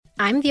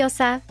I'm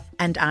Diosa.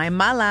 And I'm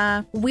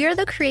Mala. We're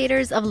the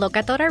creators of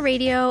Locatora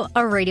Radio, a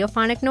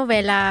radiophonic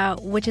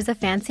novela, which is a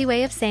fancy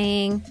way of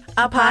saying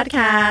a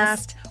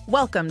podcast.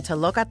 Welcome to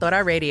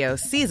Locatora Radio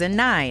Season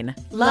 9.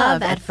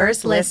 Love at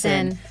First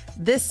Listen.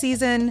 This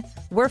season,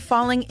 we're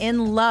falling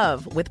in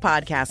love with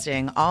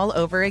podcasting all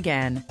over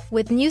again.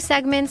 With new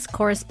segments,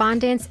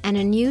 correspondence, and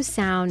a new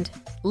sound.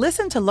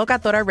 Listen to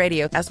Locatora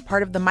Radio as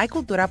part of the My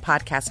Cultura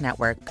Podcast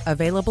Network,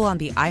 available on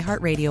the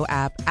iHeartRadio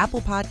app,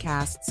 Apple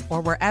Podcasts,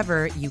 or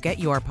wherever you get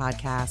your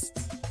podcasts.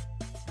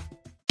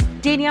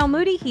 Danielle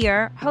Moody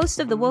here, host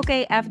of the Woke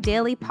AF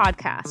Daily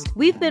podcast.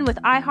 We've been with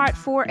iHeart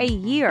for a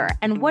year,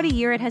 and what a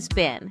year it has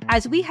been.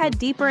 As we head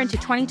deeper into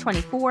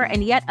 2024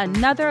 and yet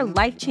another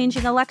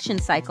life-changing election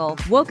cycle,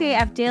 Woke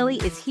AF Daily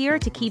is here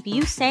to keep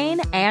you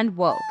sane and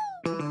woke.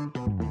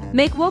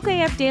 Make Woke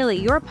AF Daily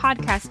your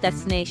podcast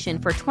destination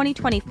for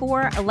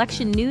 2024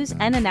 election news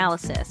and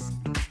analysis.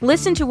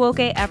 Listen to Woke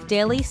AF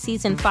Daily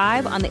Season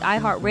 5 on the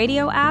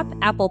iHeartRadio app,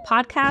 Apple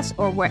Podcasts,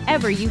 or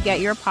wherever you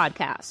get your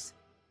podcasts.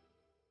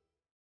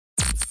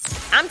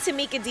 I'm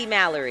Tamika D.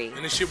 Mallory.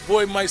 And it's your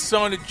boy, my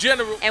son, the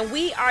General. And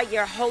we are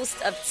your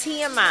hosts of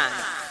TMI.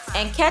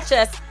 And catch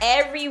us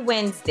every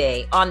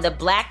Wednesday on the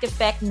Black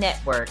Effect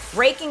Network,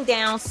 breaking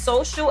down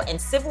social and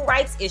civil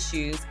rights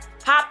issues,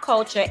 pop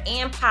culture,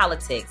 and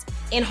politics,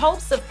 in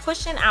hopes of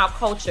pushing our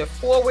culture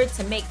forward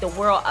to make the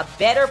world a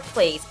better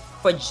place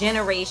for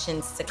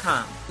generations to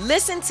come.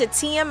 Listen to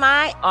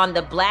TMI on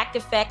the Black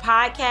Effect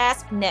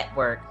Podcast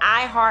Network,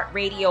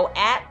 iHeartRadio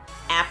app,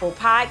 Apple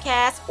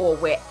Podcasts, or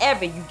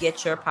wherever you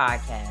get your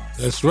podcasts.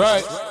 That's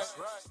right.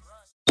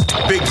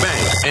 Big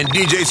Bang and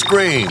DJ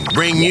Scream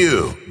bring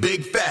you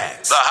Big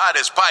Facts, the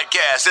hottest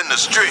podcast in the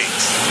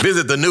streets.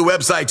 Visit the new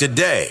website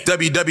today,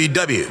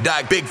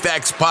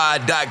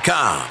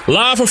 www.bigfactspod.com.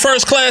 Live from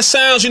First Class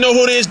Sounds, you know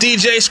who it is,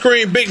 DJ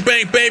Scream, Big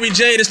Bang, Baby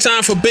J. It's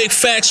time for Big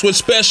Facts with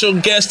special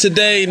guest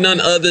today,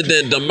 none other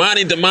than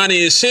Domani. Domani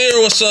is here.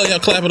 What's up? Y'all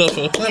clap it up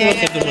for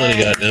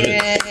Domani,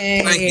 goddammit.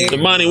 Thank you.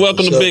 Domani,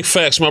 welcome to Big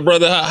Facts, my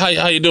brother. How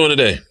you doing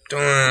today?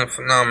 Doing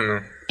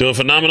phenomenal. Doing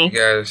phenomenal? Thank you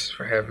guys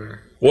for having me.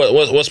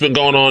 What's been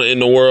going on in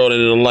the world and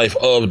in the life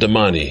of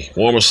Domani?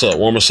 Warm us up.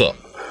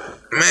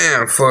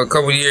 Man, for a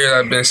couple years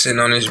I've been sitting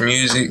on this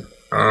music,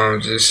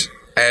 just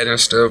adding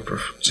stuff,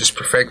 just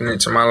perfecting it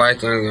to my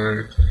liking.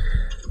 And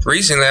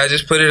recently I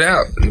just put it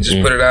out.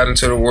 Put it out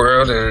into the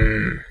world,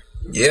 and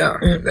yeah,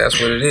 that's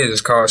what it is.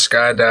 It's called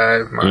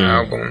Skydive, my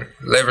album,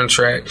 11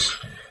 tracks.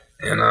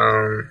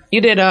 And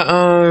you did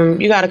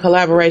you got a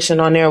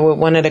collaboration on there with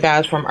one of the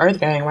guys from Earth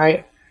Gang,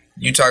 right?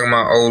 You talking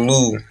about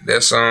Olu?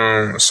 That's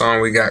a song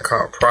we got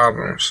called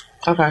Problems.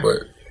 Okay.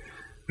 But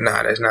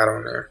nah, that's not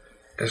on there.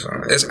 It's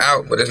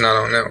out, but it's not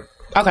on there.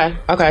 Okay.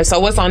 So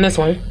what's on this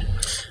one?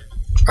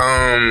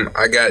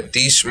 I got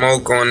D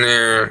Smoke on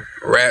there,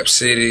 Rap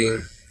City.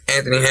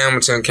 Anthony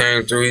Hamilton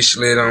came through. He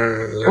slid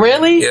on.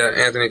 Really? Yeah,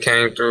 Anthony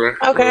came through.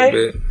 Okay. A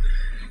little bit.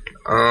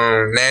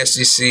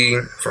 Nasty C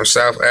from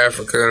South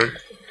Africa.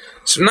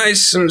 Some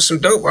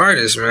dope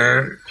artists,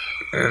 man.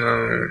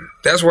 And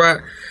that's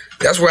why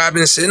I've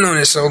been sitting on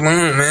it so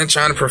long, man,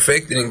 trying to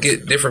perfect it and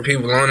get different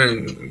people on it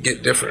and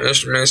get different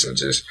instruments and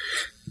just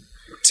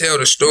tell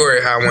the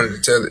story how I wanted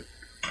to tell it.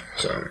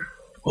 So,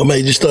 what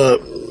made you start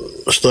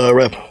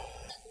rapping?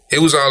 It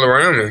was all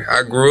around me.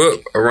 I grew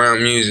up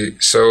around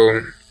music,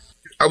 so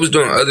I was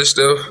doing other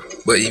stuff,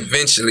 but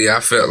eventually I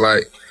felt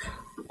like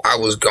I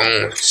was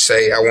going to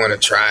say I want to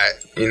try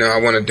it. I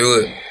want to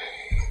do it.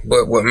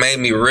 But what made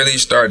me really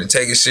start to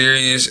take it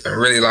serious and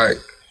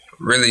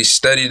really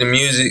study the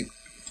music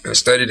and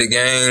study the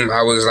game,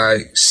 I was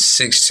like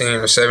 16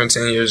 or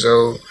 17 years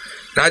old.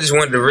 And I just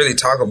wanted to really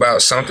talk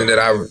about something that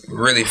I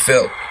really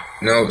felt.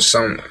 I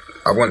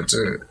wanted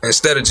to,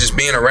 instead of just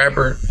being a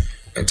rapper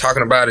and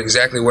talking about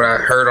exactly what I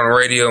heard on the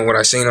radio and what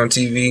I seen on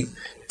TV,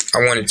 I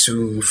wanted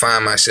to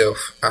find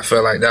myself. I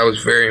felt like that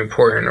was very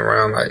important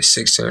around like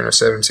 16 or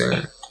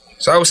 17.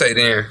 So I would say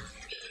then.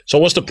 So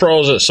what's the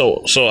pros?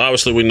 So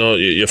obviously we know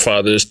your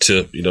father is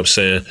Tip, you know what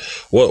I'm saying?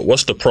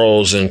 What's the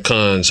pros and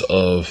cons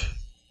of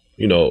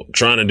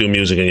trying to do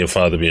music and your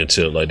father being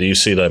Tip? Like, do you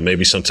see that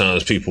maybe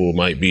sometimes people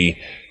might be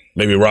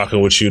maybe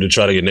rocking with you to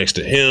try to get next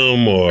to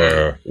him,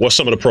 or what's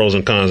some of the pros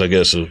and cons, I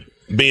guess, of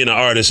being an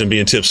artist and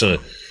being Tip's son?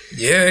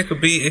 Yeah, it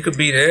could be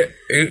that.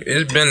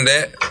 It's been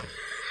that.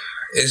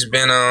 It's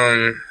been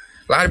a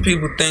lot of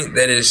people think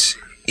that it's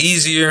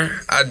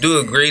easier. I do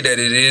agree that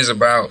it is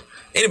about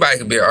anybody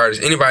could be an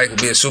artist. Anybody could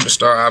be a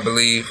superstar, I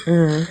believe.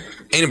 Mm-hmm.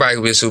 Anybody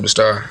could be a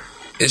superstar.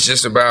 It's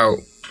just about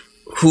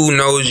who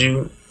knows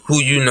you, who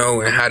you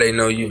know, and how they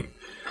know you.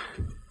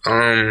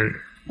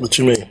 What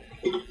you mean?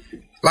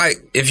 Like,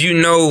 if you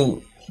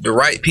know the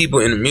right people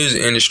in the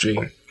music industry,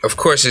 of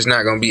course it's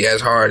not going to be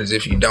as hard as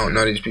if you don't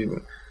know these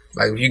people.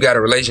 Like, if you got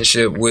a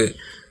relationship with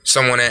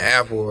someone at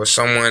Apple or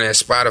someone at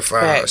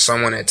Spotify or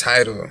someone at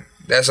Tidal,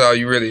 that's all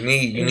you really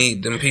need. You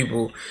need them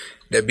people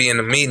that be in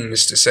the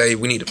meetings to say,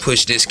 we need to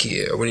push this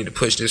kid or we need to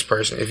push this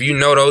person. If you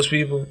know those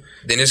people,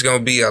 then it's going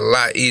to be a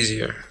lot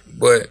easier.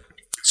 But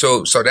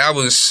so that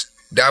was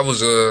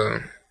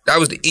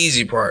the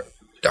easy part.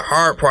 The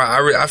hard part,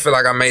 I feel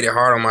like I made it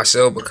hard on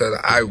myself because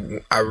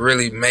I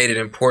really made it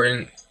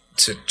important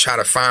to try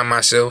to find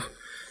myself.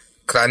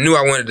 Cause I knew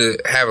I wanted to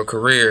have a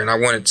career and I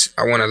want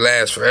to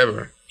last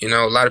forever. You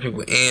know, a lot of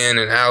people in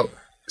and out.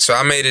 So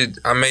I made it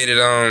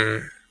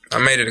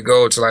a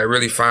goal to like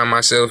really find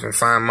myself and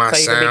find my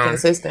sound. So you can be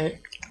consistent.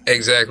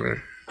 Exactly.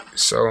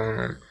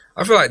 So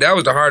I feel like that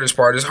was the hardest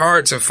part. It's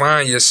hard to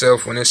find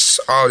yourself when it's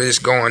all this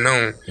going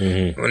on.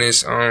 Mm-hmm. When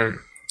it's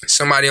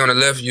somebody on the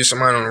left of you,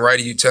 somebody on the right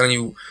of you telling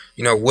you,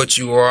 you know, what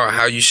you are,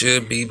 how you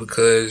should be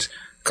because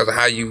of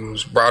how you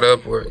was brought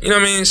up, or you know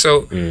what I mean.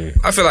 So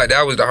I feel like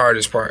that was the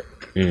hardest part.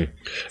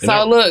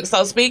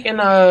 So speaking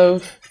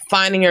of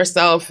finding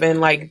yourself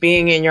and like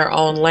being in your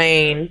own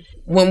lane,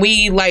 when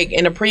we like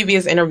in a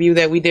previous interview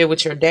that we did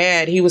with your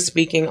dad, he was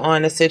speaking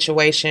on a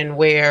situation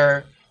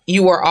where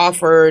you were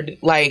offered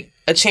like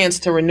a chance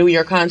to renew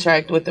your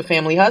contract with the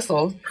Family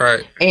Hustle.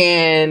 Right.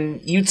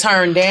 And you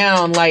turned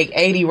down like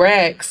 80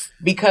 racks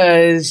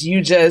because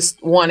you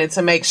just wanted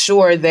to make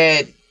sure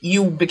that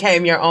you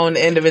became your own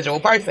individual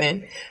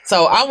person.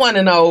 So I want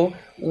to know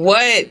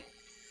what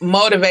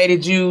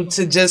motivated you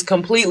to just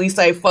completely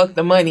say, fuck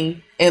the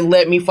money and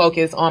let me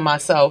focus on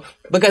myself.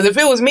 Because if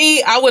it was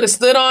me, I would have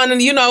stood on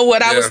and you know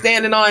what I was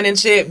standing on and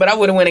shit, but I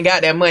would have went and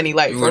got that money.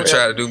 Like, you would have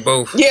tried to do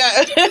both.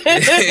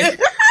 Yeah.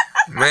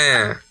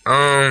 Man,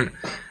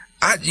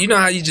 you know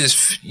how you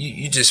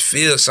just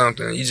feel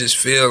something. You just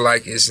feel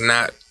like it's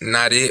not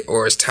it,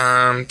 or it's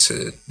time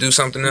to do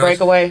something else. Break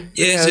away.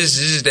 Yeah, it's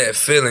just that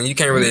feeling. You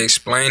can't really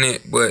explain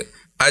it, but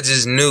I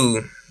just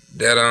knew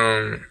that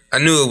I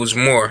knew it was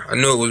more. I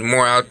knew it was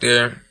more out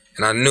there,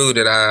 and I knew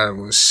that I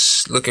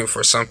was looking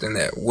for something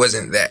that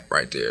wasn't that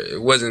right there.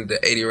 It wasn't the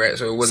 80 racks.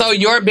 So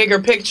your bigger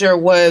picture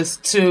was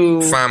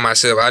to find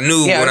myself. I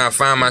knew when I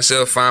find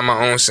myself, find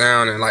my own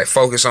sound, and like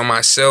focus on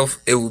myself,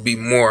 it would be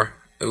more.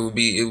 It would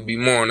be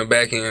more on the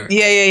back end.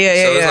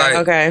 Yeah. Like,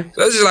 okay.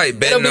 So it's just like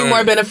betting it'll be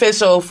more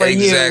beneficial for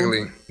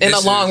you in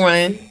the long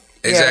run.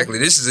 Exactly.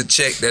 Yeah. This is a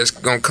check that's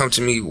gonna come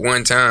to me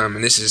one time,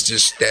 and that's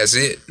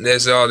it.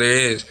 That's all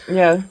there is.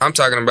 Yeah. I'm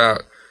talking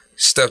about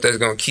stuff that's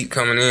gonna keep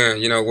coming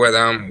in. You know, whether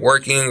I'm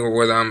working or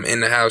whether I'm in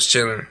the house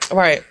chilling.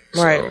 Right.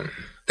 So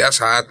that's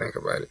how I think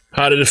about it.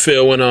 How did it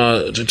feel when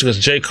because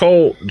J.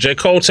 Cole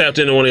tapped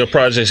into one of your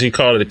projects? He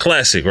called it a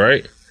classic,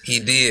 right? He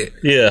did.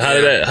 Yeah. How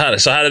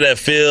did that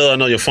feel? I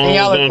know your phone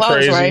was going close,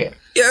 crazy. Right?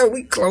 Yeah,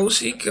 we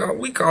close. We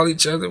call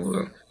each other.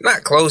 Well,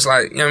 not close,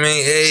 like, you know what I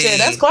mean? Hey. Shit,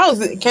 that's close.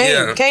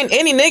 Can't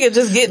any nigga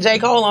just get J.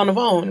 Cole on the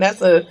phone.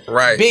 That's a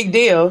big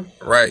deal.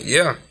 Right,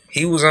 yeah.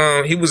 He was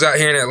out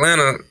here in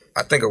Atlanta,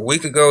 I think a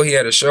week ago. He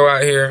had a show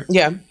out here.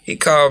 Yeah. He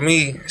called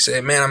me,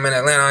 said, man, I'm in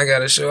Atlanta, I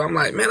got a show. I'm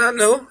like, man, I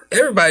know.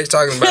 Everybody's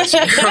talking about you.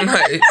 I'm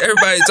like,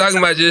 everybody's talking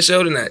about your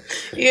show tonight.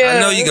 Yeah. I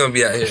know you're going to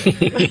be out here.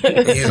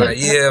 And he's like,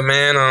 yeah,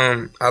 man,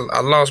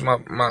 I lost my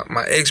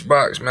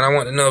Xbox, man. I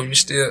want to know if you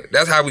still...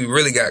 That's how we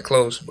really got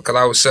close, because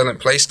I was selling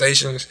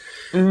PlayStations,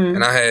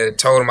 and I had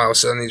told him I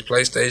was selling these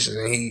PlayStations,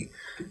 and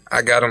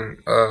I got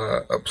him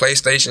a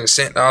PlayStation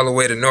sent all the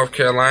way to North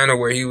Carolina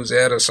where he was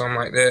at or something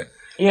like that.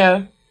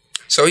 Yeah.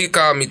 So he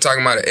called me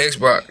talking about an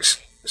Xbox.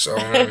 So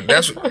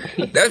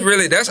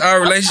that's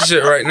our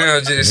relationship right now.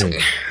 Just when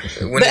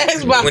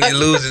he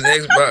loses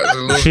Xbox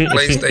or loses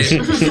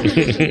PlayStation,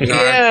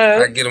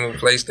 I get him a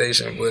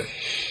PlayStation. But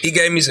he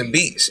gave me some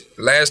beats.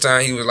 Last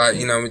time he was like,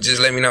 just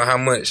let me know how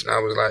much, and I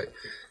was like,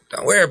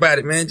 don't worry about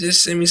it, man.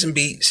 Just send me some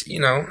beats,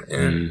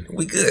 and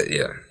we good,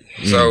 yeah.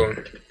 So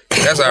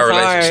that's our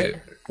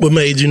relationship. What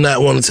made you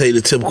not want to take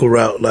the typical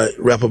route, like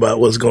rap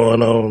about what's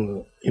going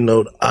on,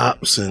 the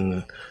ops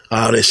and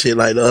all that shit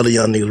like the other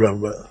young niggas rap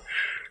about?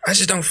 I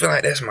just don't feel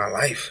like that's my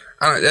life.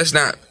 That's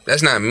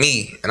not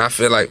me. And I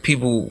feel like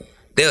people,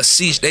 they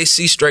see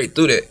straight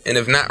through that. And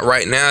if not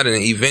right now,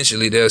 then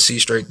eventually they'll see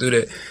straight through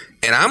that.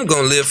 And I'm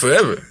gonna live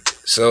forever.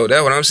 So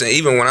that's what I'm saying.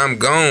 Even when I'm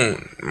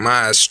gone,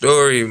 my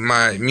story,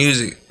 my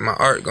music, my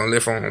art gonna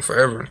live on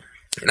forever.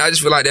 And I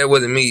just feel like that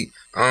wasn't me.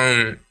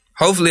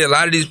 Hopefully a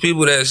lot of these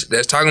people that's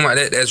talking about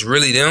that, that's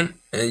really them.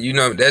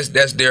 And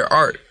that's their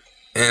art.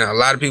 And a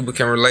lot of people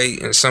can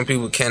relate and some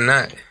people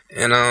cannot.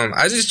 And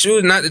I just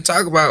choose not to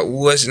talk about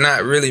what's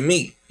not really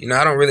me.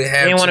 I don't really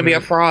have. You don't want to be a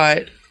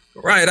fraud,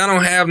 right? I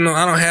don't have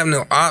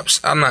no ops.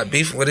 I'm not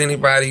beefing with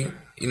anybody.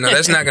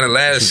 That's not gonna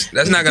last.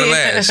 That's not gonna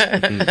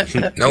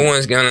last. No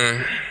one's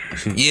gonna.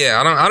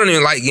 Yeah, I don't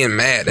even like getting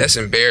mad. That's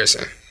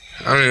embarrassing.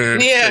 I don't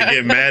even. Yeah,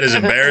 getting mad is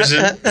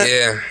embarrassing.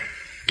 Yeah,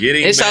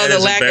 getting it shows a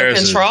lack of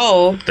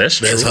control. That's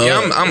true.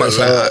 Yeah, I'm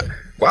allowed.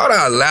 Why would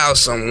I allow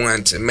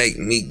someone to make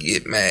me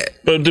get mad?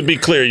 But to be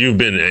clear, you've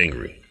been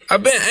angry.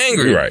 I've been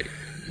angry, right?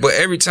 But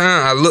every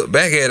time I look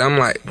back at it, I'm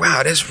like,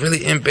 wow, that's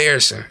really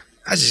embarrassing.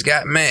 I just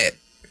got mad.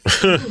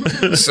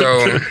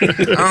 So,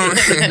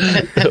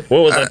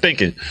 what was I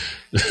thinking?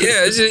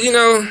 Yeah, it's just,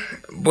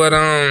 but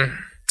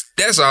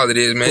that's all it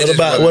is, man.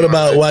 What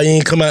about why you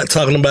ain't come out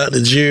talking about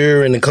the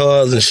jury and the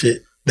cars and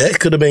shit? That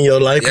could have been your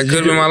life. That could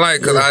have been my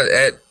life, because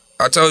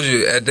I told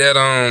you, at that,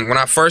 when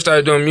I first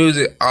started doing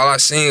music, all I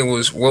seen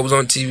was what was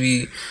on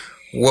TV,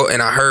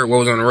 and I heard what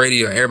was on the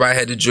radio. Everybody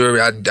had the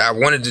jury. I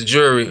wanted the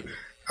jury.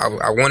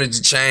 I wanted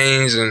to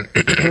change and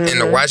and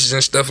the watches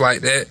and stuff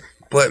like that.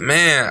 But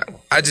man,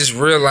 I just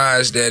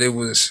realized that it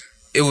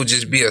would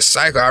just be a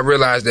cycle. I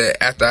realized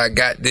that after I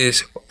got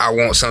this, I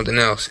want something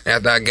else.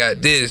 After I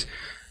got this,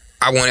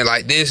 I want it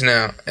like this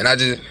now. And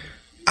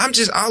I'm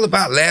just all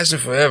about lasting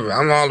forever.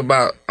 I'm all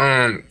about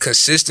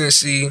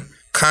consistency,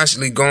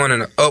 constantly going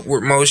in an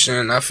upward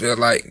motion. I feel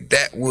like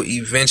that will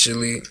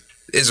eventually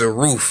is a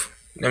roof.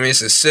 I mean,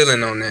 it's a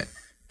ceiling on that.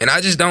 And I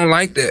just don't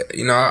like that.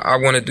 You know, I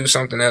want to do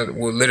something that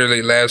will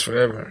literally last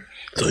forever.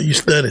 So you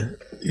study right,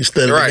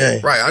 the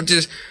game. Right.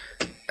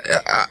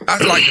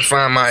 I like to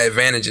find my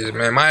advantages,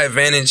 man. My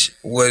advantage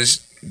was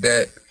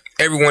that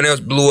everyone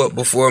else blew up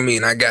before me,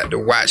 and I got to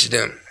watch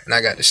them, and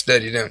I got to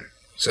study them.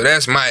 So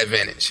that's my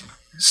advantage.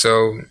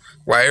 So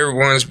while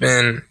everyone's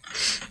been,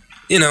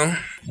 you know,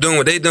 doing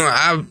what they doing,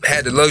 I've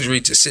had the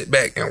luxury to sit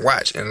back and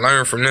watch and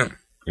learn from them.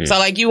 So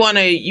like you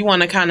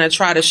wanna kind of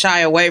try to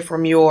shy away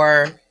from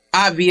your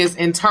obvious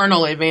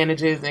internal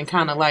advantages and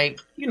kind of like,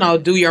 you know,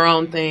 do your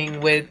own thing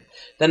with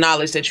the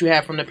knowledge that you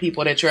have from the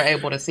people that you're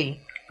able to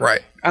see.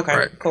 Right. Okay.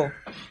 Right. Cool.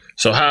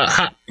 So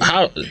how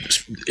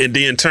in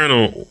the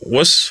internal,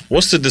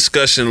 what's the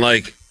discussion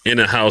like in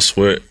a house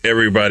where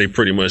everybody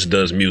pretty much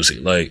does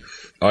music? Like,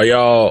 are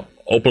y'all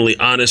openly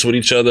honest with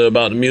each other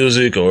about the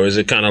music, or is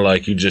it kind of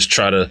like you just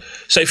try to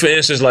say, for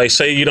instance, like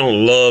say you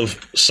don't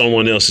love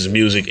someone else's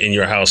music in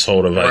your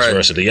household or vice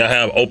versa? Do y'all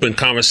have open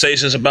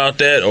conversations about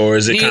that, or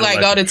is it? Do you like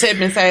go to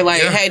Tip and say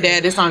like, "Hey,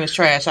 Dad, this song is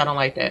trash. I don't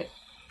like that."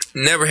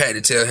 Never had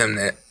to tell him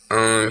that.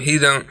 He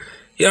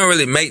don't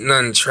really make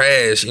nothing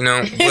trash, you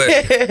know.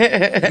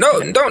 But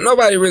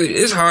nobody really.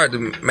 It's hard to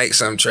make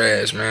something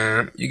trash,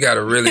 man. You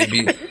gotta really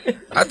be.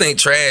 I think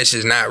trash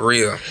is not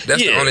real.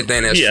 That's the only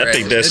thing that's trash. I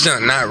think that's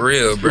not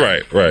real, bro.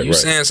 Right. You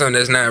saying something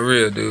that's not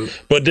real, dude.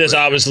 But there's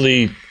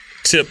obviously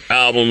Tip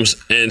albums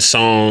and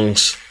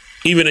songs,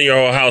 even in your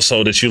own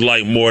household, that you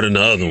like more than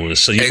the other ones.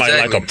 So you might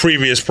like a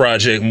previous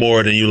project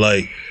more than you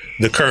like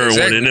the current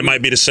one, and it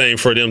might be the same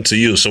for them to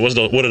you. So what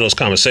are those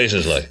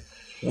conversations like?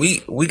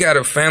 We got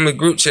a family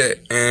group chat,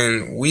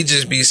 and we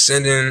just be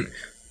sending,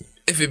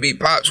 if it be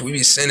Pops, we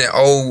be sending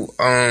old,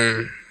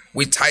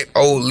 we type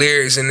old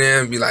lyrics in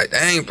there and be like,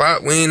 dang,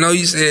 Pop, we ain't know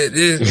you said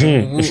this.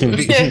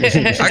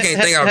 I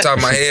can't think off the top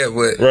of my head,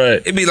 but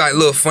it'd be like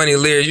little funny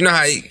lyrics. You know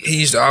how he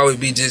used to always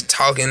be just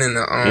talking in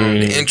the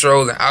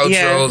intros and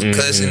outros,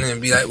 cussing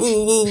and be like,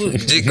 woo,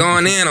 just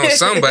going in on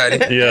somebody.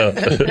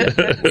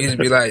 We used to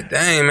be like,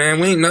 dang, man,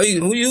 we ain't know you,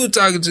 who you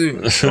talking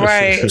to.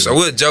 Right. So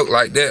we'll joke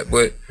like that,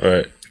 but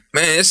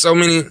man, it's so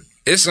many.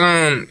 It's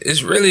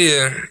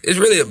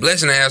really a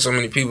blessing to have so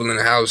many people in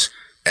the house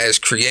as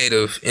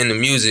creative in the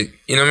music.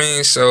 You know what I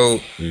mean? So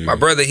my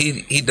brother,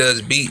 he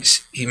does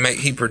beats. He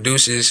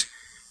produced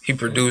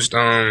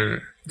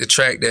the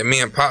track that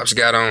me and Pops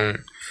got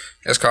on.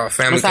 That's called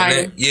Family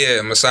Connect.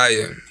 Yeah,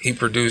 Messiah. He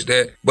produced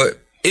that. But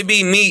it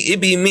be me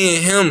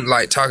and him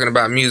like talking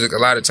about music a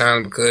lot of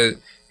times, because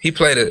he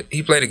played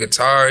the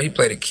guitar, he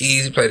played the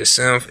keys, he played the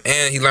synth,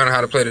 and he learned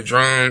how to play the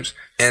drums.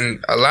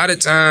 And a lot of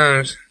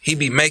times he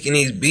be making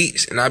these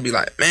beats, and I be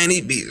like, man,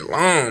 these beats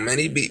long, man.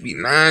 These beats be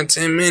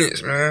 9-10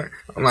 minutes, man.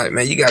 I'm like,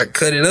 man, you gotta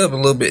cut it up a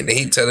little bit. And then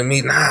he telling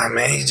me, nah,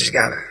 man, you just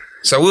gotta.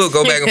 So we'll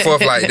go back and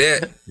forth like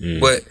that.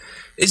 But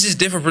it's just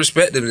different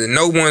perspectives, and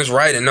no one's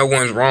right and no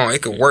one's wrong.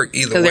 It could work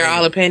either way. Because they're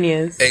all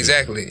opinions.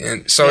 Exactly.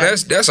 And so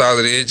that's all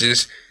it is,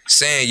 just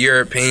saying your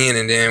opinion,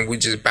 and then we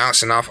just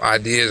bouncing off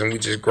ideas and we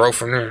just grow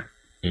from there.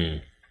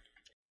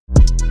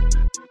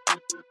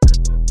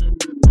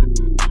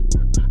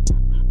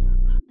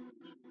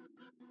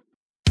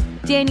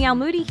 Danielle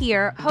Moody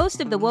here,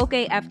 host of the Woke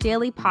AF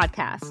Daily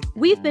podcast.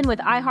 We've been with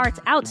iHeart's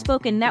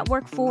Outspoken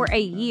Network for a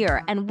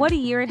year, and what a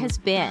year it has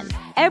been.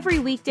 Every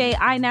weekday,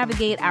 I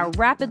navigate our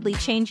rapidly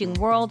changing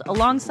world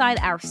alongside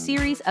our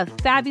series of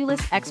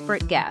fabulous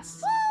expert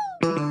guests.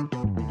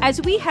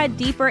 As we head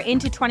deeper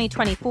into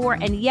 2024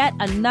 and yet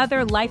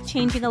another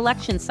life-changing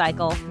election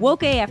cycle,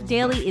 Woke AF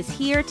Daily is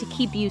here to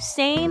keep you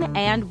sane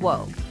and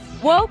woke.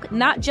 Woke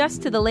not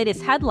just to the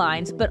latest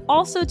headlines, but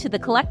also to the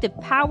collective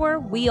power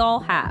we all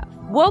have.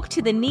 Woke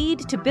to the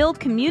need to build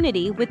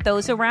community with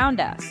those around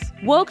us.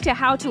 Woke to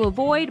how to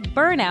avoid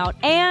burnout,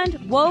 and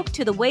woke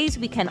to the ways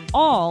we can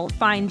all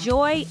find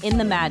joy in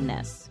the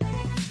madness.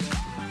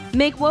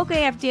 Make Woke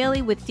AF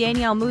Daily with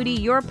Danielle Moody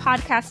your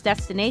podcast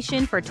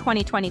destination for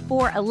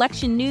 2024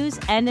 election news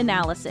and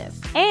analysis.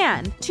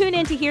 And tune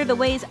in to hear the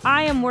ways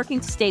I am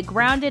working to stay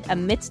grounded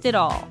amidst it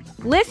all.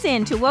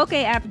 Listen to Woke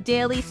AF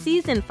Daily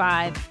Season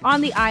 5 on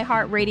the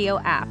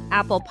iHeartRadio app,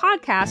 Apple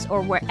Podcasts,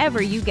 or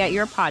wherever you get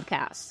your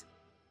podcasts.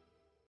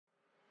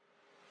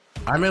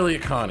 I'm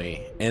Elliot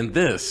Connie, and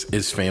this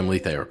is Family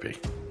Therapy.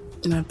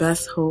 My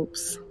best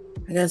hopes,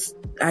 I guess,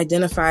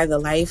 identify the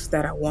life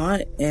that I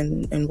want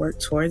and work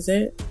towards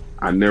it.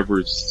 I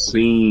never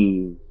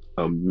seen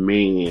a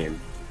man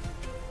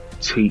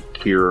take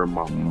care of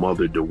my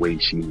mother the way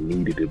she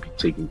needed to be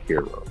taken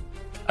care of.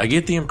 I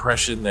get the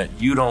impression that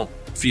you don't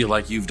feel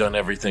like you've done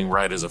everything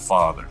right as a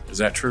father. Is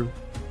that true?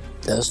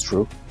 That's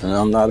true, and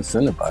I'm not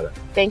offended by that.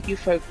 Thank you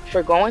for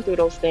going through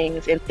those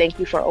things, and thank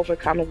you for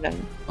overcoming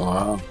them.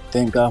 Wow.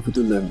 Thank God for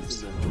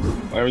deliverance.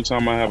 Every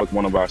time I have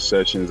one of our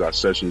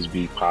sessions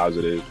be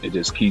positive. It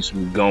just keeps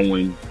me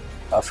going.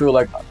 I feel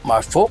like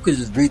my focus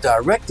is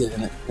redirected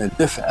in a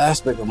different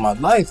aspect of my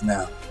life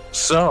now.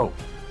 So,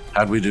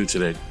 how'd we do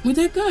today? We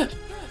did good.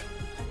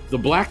 The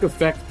Black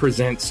Effect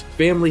presents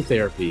Family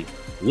Therapy.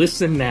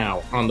 Listen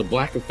now on the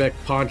Black Effect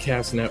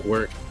Podcast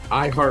Network,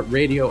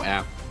 iHeartRadio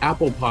app,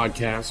 Apple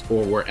Podcasts,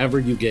 or wherever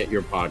you get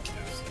your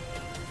podcasts.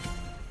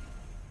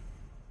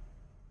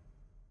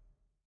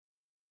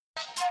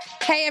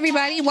 Hey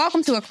everybody,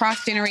 welcome to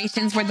Across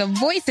Generations, where the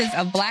voices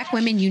of Black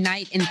women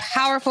unite in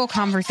powerful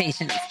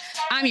conversations.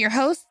 I'm your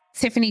host,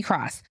 Tiffany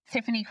Cross.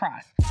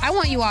 I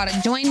want you all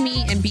to join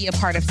me and be a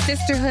part of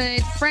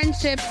sisterhood,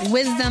 friendship,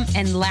 wisdom,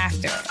 and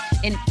laughter.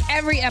 In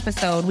every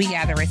episode, we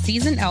gather a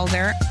seasoned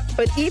elder.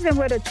 But even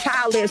with a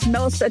child, there's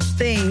no such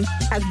thing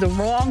as the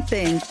wrong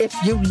thing if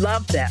you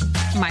love them.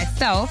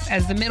 Myself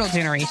as the middle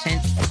generation.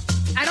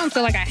 I don't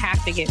feel like I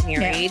have to get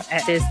married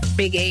at this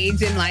big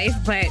age in life,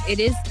 but it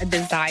is a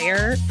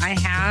desire I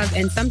have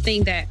and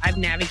something that I've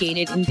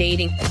navigated in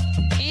dating.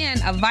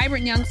 And a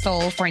vibrant young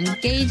soul for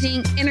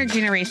engaging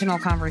intergenerational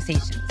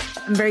conversations.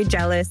 I'm very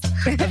jealous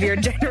of your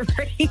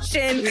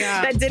generation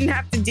that didn't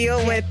have to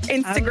deal with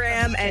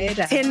Instagram and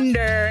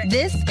Tinder.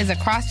 This is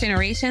Across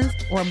Generations,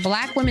 where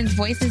Black women's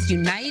voices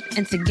unite,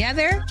 and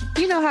together,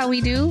 you know how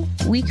we do,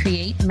 we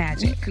create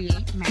magic.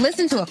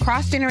 Listen to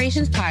Across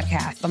Generations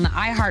podcast on the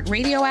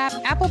iHeartRadio app,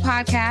 Apple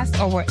Podcasts,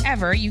 or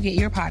wherever you get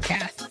your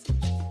podcasts.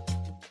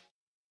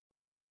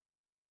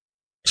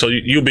 So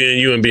you being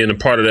you and being a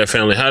part of that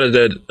family, how did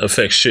that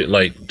affect shit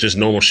like just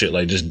normal shit,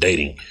 like just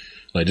dating,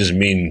 like just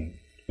meeting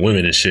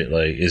women and shit?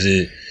 Like, is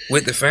it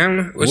with the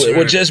family?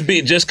 Well,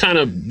 just kind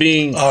of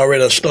being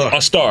already a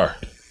star.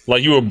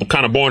 Like you were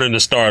kind of born into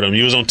stardom.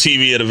 You was on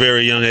TV at a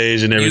very young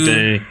age and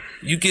everything.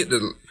 You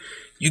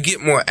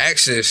get more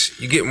access.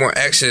 You get more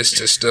access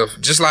to stuff.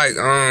 Just like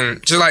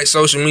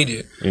social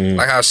media.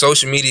 Like how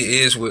social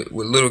media is with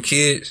little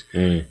kids.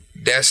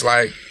 That's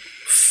like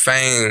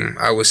fame,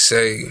 I would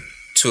say,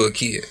 to a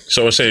kid.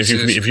 So I'm saying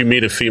if you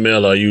meet a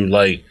female, are you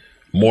like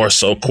more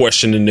so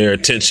questioning their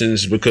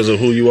intentions because of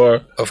who you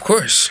are? Of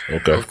course.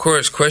 Okay. Of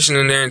course,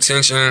 questioning their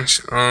intentions,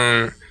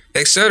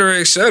 et cetera,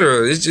 et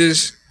cetera. It's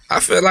just,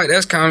 I feel like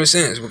that's common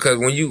sense, because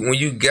when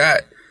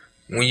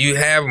you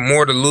have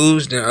more to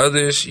lose than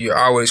others, you're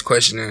always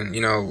questioning,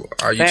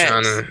 are you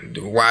trying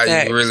to, why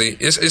are you really,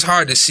 it's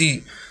hard to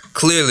see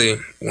clearly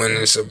when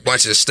it's a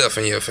bunch of stuff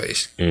in your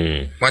face.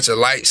 Bunch of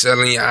light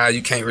settling in your eye,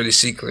 you can't really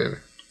see clearly.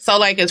 So,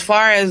 like, as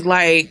far as,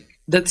 like,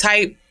 the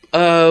type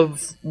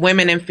of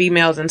women and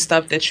females and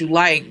stuff that you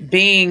like,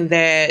 being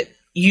that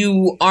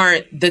you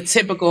aren't the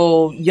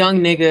typical young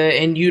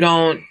nigga and you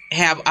don't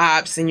have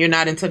ops and you're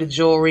not into the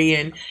jewelry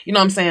and, you know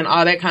what I'm saying,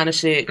 all that kind of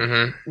shit,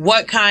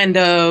 what kind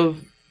of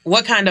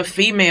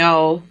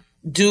female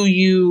do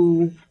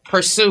you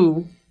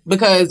pursue?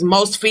 Because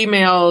most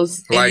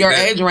females in your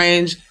age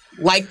range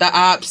like the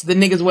ops, the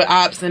niggas with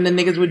ops and the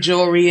niggas with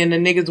jewelry and the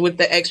niggas with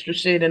the extra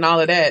shit and all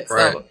of that.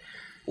 Right. So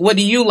what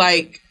do you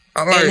like,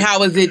 and how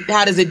does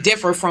it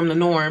differ from the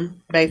norm,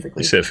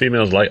 basically? You said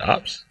females like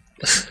ops?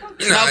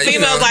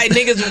 Females like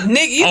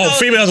niggas.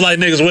 Females like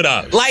niggas with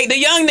ops. Like the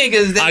young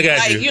niggas. That, I got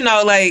like, you.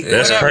 Like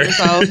that's whatever. Crazy.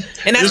 So,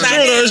 and that's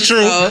it's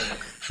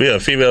true. Yeah,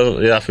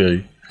 females. Yeah, I feel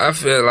you. I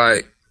feel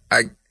like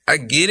I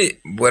get it,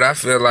 but I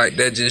feel like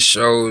that just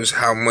shows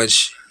how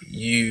much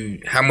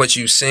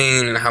you've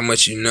seen and how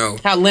much you know.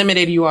 How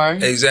limited you are.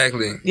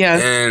 Exactly. Yeah.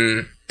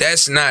 And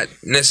that's not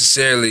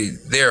necessarily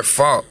their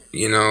fault.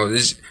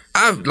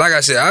 Like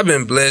I said, I've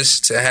been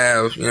blessed to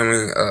have,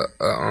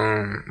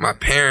 my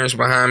parents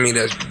behind me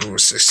that were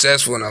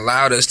successful and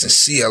allowed us to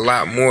see a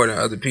lot more than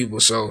other people.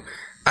 So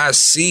I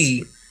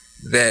see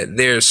that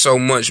there's so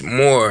much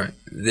more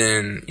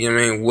than,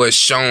 what's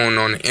shown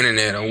on the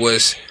internet or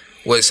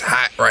what's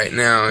hot right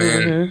now.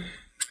 And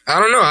I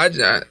don't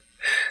know,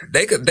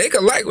 they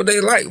could like what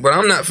they like, but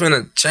I'm not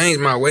finna change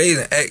my ways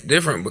and act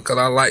different because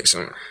I like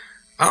something.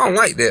 I don't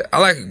like that. I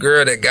like a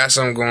girl that got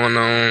something going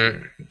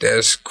on,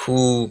 that's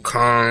cool,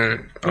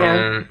 calm,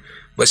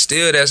 but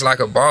still that's like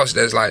a boss,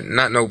 that's like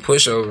not no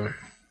pushover.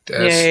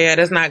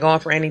 That's not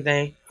going for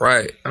anything.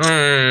 Right.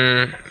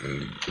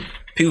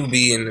 People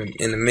be in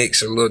the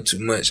mix a little too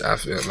much, I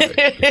feel like.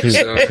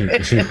 So,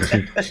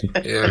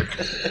 yeah.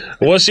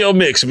 What's your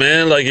mix,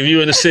 man? Like if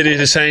you in the city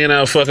just hanging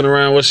out, fucking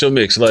around, what's your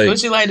mix? Like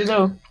what you like to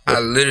do? I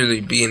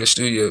literally be in the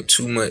studio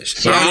too much.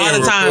 So all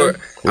the time.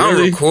 I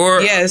don't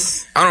record.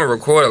 Yes. I don't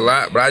record a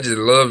lot, but I just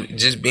love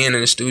just being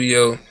in the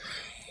studio,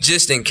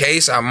 just in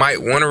case I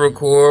might want to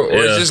record, or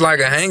it's just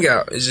like a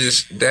hangout. It's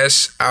just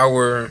that's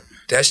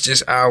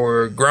just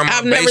our grandma's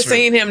I've never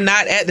seen him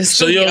not at the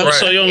studio.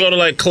 So you don't go to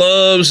like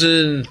clubs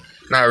and.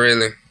 Not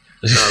really.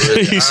 See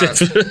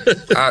what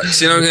I'm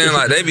saying?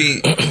 Like they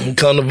be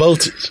come to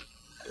Voltage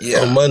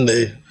on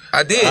Monday.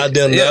 I did.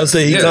 I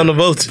say he come to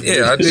Voltage.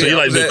 Yeah, I did. So you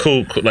like the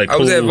cool, like I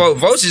was at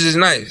Voltage is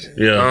nice.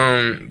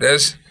 Yeah.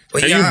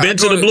 But have you been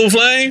to the Blue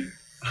Flame?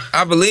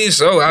 I believe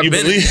so. I've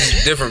been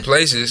to different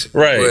places,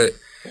 right?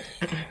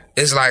 But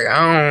it's like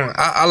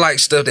I like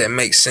stuff that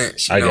makes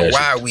sense. You know,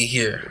 why are we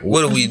here?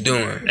 What are we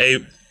doing?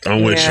 Hey,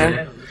 I'm with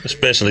you.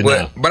 Especially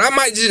now. But I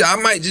might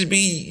just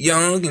be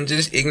young and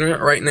just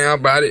ignorant right now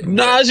about it.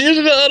 Nah, it's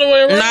usually the other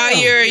way around. Nah,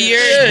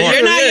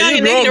 you're not young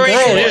and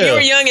ignorant. You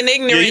were young and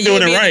ignorant. Yeah, you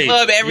doing it right.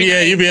 Club every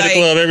day. You be in the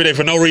club every day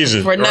for no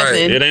reason. For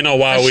nothing. It ain't no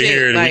why we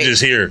here. We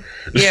just here.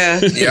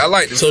 Yeah. Yeah, I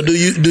like this. So do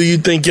you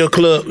think your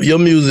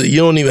music,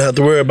 you don't even have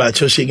to worry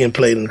about your shit getting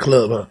played in the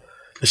club,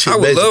 huh? I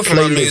would love for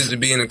my music to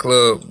be in the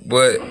club,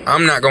 but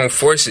I'm not gonna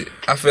force it.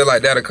 I feel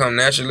like that'll come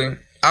naturally.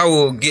 I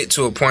will get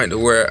to a point to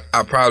where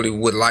I probably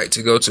would like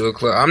to go to a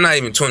club. I'm not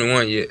even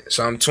 21 yet,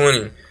 so I'm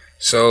 20.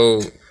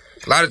 So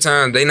a lot of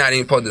times they not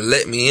even supposed to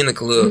let me in the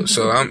club.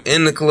 So I'm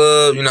in the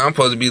club, you know, I'm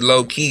supposed to be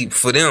low key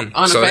for them,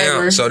 so they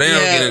don't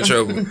get in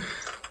trouble.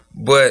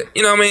 But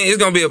you know what I mean? It's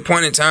gonna be a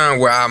point in time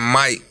where I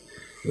might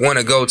want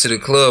to go to the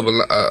club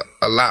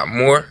a lot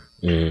more,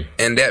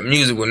 and that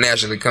music will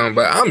naturally come.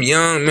 But I'm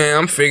young, man.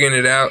 I'm figuring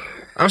it out.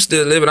 I'm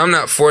still living. I'm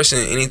not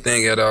forcing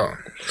anything at all.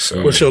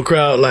 So, what's your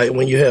crowd like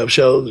when you have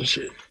shows and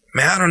shit?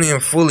 Man, I don't even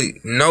fully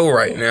know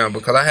right now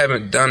because I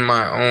haven't done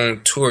my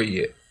own tour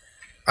yet.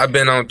 I've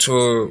been on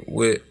tour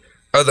with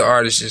other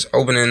artists just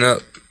opening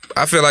up.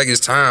 I feel like it's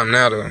time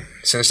now though.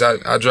 Since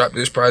I dropped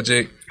this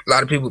project, a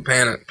lot of people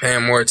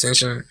paying more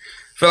attention.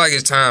 I feel like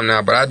it's time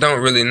now, but I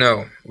don't really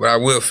know. But I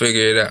will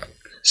figure it out.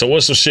 So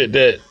what's some shit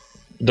that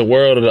the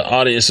world or the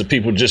audience of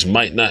people just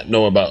might not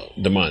know about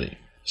DOMANI?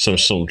 Some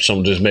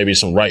just maybe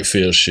some right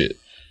field shit.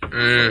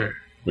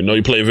 We know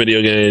you play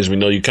video games. We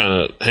know you kind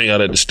of hang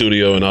out at the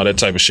studio and all that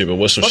type of shit. But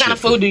what's some What shit? kind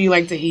of food do you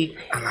like to eat?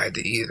 I like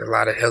to eat a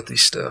lot of healthy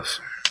stuff.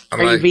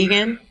 Are you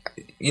vegan?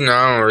 You know,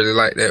 I don't really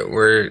like that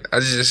word.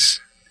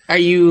 Are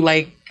you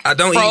like I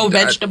don't pro eat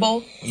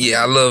vegetable?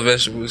 Yeah, I love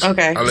vegetables.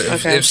 Okay.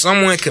 If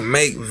someone can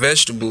make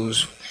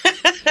vegetables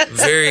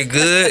very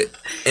good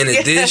in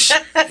a dish,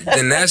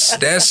 then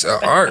that's an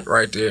art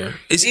right there.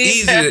 It's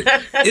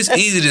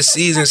easy to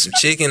season some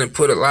chicken and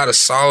put a lot of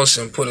sauce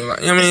and put a lot.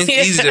 I mean, it's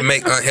easy to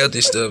make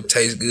unhealthy stuff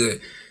taste good.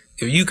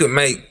 If you could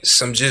make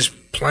some just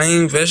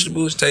plain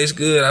vegetables taste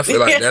good, I feel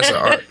like that's an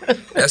art.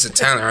 That's a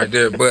talent right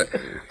there. But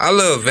I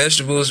love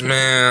vegetables,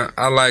 man.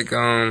 I like.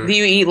 Do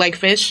you eat like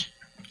fish?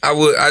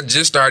 I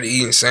just started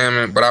eating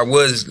salmon, but I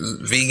was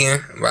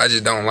vegan, but I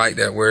just don't like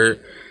that word.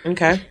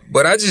 Okay.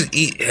 But I just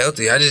eat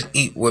healthy. I just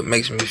eat what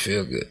makes me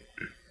feel good.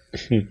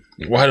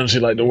 Why don't you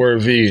like the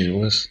word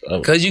vegan?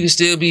 Because you can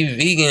still be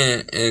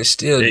vegan and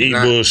still eat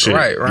bullshit.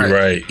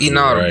 Right. Eating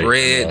all the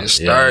bread, the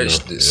starch,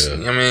 you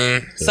know what I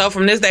mean? So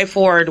from this day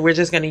forward, we're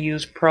just going to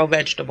use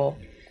pro-vegetable.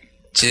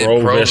 Just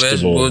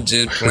pro-vegetable,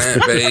 just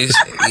plant-based,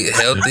 eat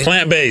healthy.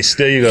 Plant-based,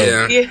 there you go.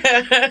 Yeah.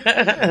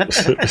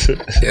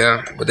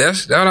 Yeah, but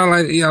that's what I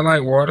like to eat. I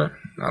like water.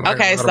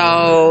 Okay,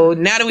 so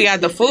now that we got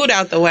the food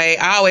out the way,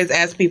 I always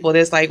ask people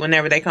this, like,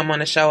 whenever they come on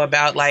the show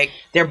about, like,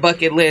 their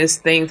bucket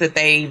list, things that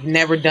they've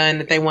never done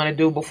that they want to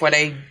do before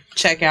they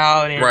check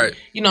out, and,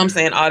 you know what I'm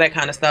saying, all that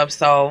kind of stuff.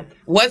 So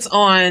what's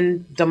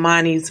on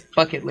DOMANI's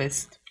bucket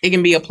list? It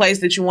can be a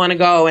place that you want to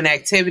go, an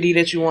activity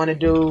that you want to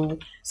do,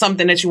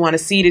 something that you want to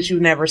see that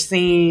you've never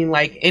seen,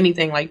 like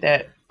anything like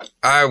that.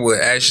 I would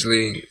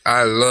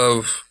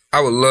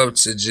love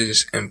to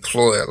just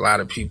employ a lot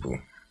of people.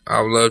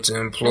 I would love to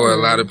employ a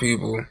lot of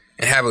people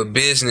and have a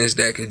business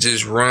that could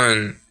just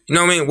run. You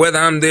know what I mean? Whether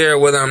I'm there or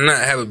whether I'm not,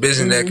 have a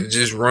business that could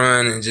just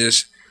run and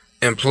just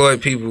employ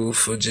people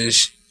for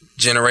just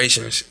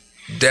generations.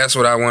 That's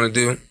what I want to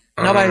do.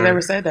 Nobody's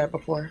ever said that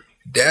before.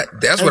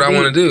 That's what I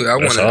want to do. I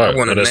want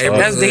a neighborhood.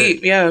 That's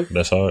deep, yeah.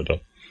 That's hard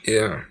though.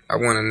 Yeah, I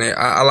want a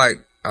I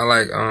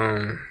like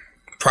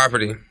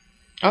property.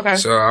 Okay.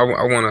 So I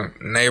want a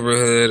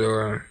neighborhood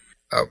or an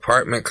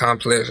apartment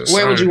complex or something.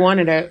 Where would you want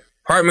it at?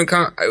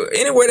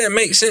 Anywhere that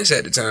makes sense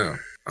at the time.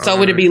 So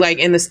would it be like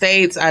in the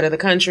States, out of the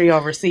country,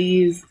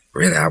 overseas?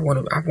 Really, I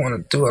want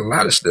to do a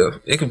lot of stuff.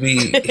 It could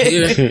be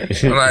here,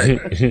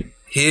 like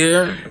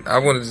here. I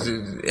want to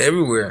do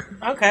everywhere.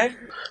 Okay.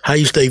 How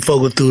you stay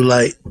focused through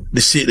like the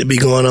shit that be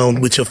going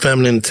on with your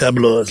family and the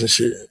tabloids and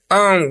shit?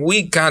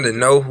 We kind of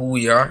know who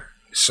we are,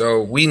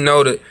 so we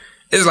know that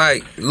it's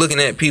like looking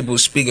at people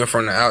speaking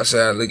from the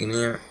outside looking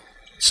in.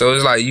 So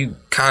it's like you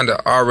kind of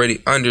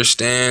already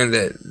understand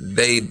that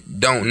they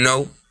don't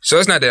know. So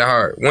it's not that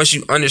hard. Once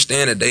you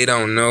understand that they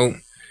don't know,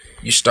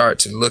 you start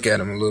to look at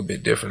them a little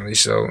bit differently.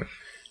 So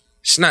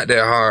it's not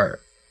that hard.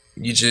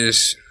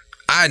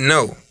 I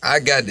know.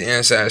 I got the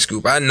inside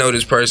scoop. I know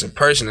this person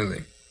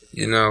personally,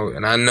 you know,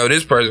 and I know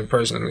this person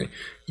personally.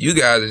 You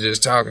guys are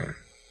just talking.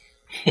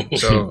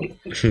 So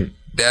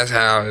that's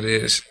how it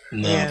is. For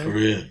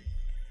real.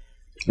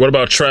 What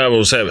about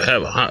travels? Have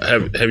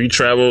you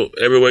traveled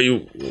everywhere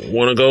you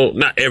want to go?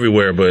 Not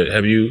everywhere, but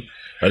have you?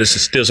 Are there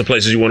still some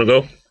places you want to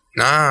go?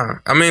 Nah.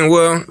 I mean,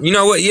 well, you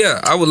know what? Yeah,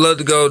 I would love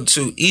to go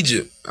to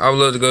Egypt. I would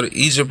love to go to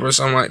Egypt or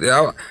something like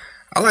that.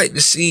 I like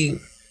to see.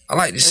 A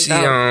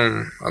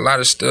lot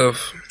of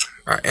stuff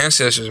our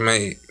ancestors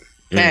made.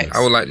 I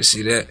would like to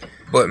see that.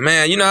 But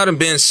man, you know, I done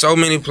been so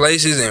many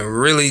places and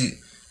really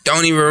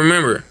don't even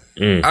remember.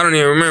 I don't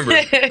even remember.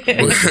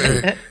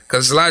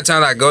 Because a lot of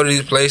times I go to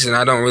these places and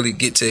I don't really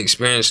get to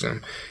experience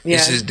them. Yeah.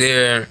 It's just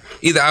there.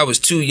 Either I was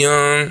too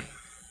young,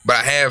 but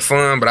I had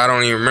fun, but I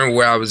don't even remember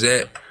where I was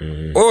at.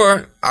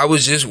 Or I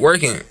was just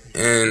working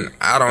and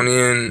I don't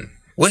even...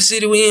 What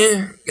city we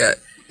in?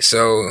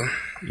 So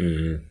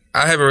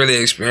I haven't really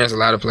experienced a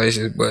lot of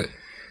places, but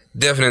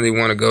definitely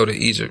want to go to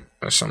Egypt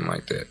or something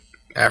like that.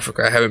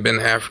 Africa. I haven't been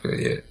to Africa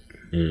yet.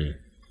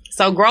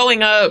 So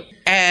growing up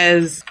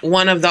as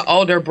one of the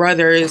older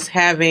brothers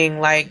having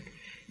like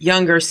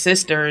younger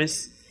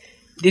sisters,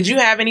 did you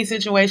have any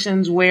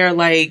situations where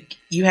like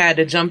you had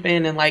to jump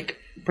in and like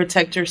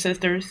protect your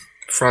sisters?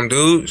 From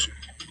dudes?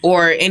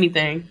 Or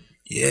anything?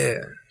 Yeah.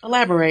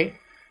 Elaborate.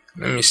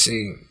 Let me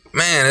see.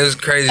 Man, it was a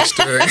crazy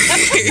story.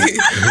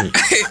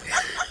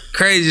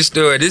 Crazy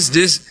story.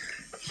 This.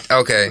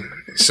 Okay,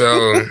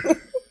 so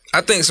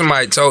I think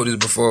somebody told this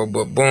before,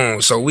 but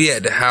boom. So we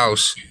at the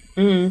house.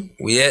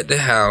 We at the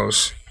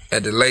house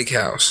at the lake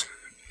house.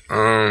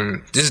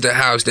 This is the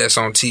house that's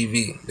on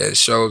TV. That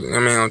shows.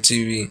 On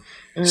TV.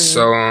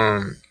 So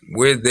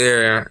we're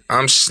there.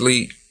 I'm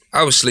asleep.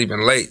 I was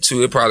sleeping late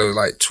too. It probably was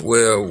like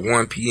 12,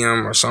 1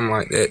 p.m. or something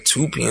like that.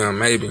 2 p.m.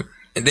 maybe.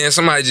 And then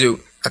somebody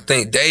just, I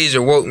think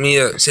Deja woke me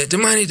up and said,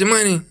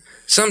 DOMANI,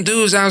 some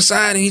dude's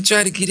outside and he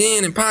tried to get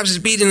in and Pops is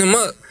beating him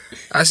up.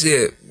 I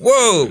said,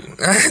 whoa.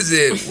 I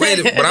said,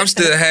 wait, but I'm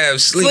still half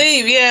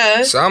asleep.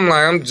 Yeah. So I'm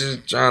like, I'm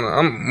just trying to,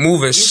 I'm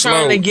moving slow.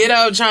 Trying to get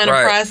up, trying to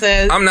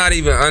process. I'm not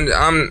even under,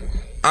 I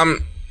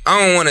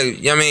don't want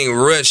to,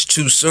 rush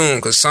too soon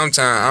because sometimes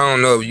I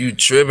don't know if you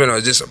tripping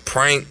or just a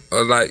prank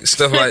or like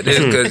stuff like this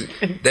because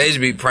they just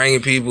be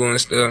pranking people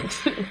and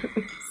stuff.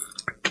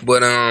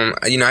 But,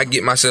 I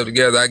get myself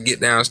together. I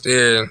get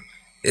downstairs.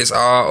 It's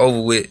all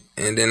over with.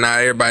 And then now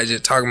everybody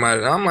just talking about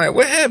it. I'm like,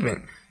 what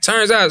happened?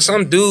 Turns out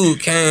some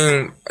dude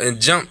came and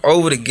jumped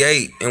over the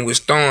gate and was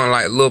throwing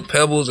like little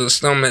pebbles or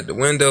something at the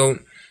window.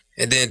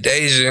 And then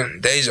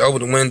Deja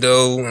opened the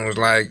window and was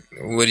like,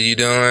 what are you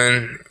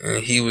doing?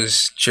 And he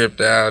was tripped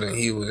out and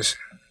he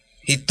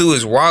threw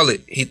his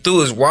wallet. He threw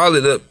his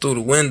wallet up through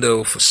the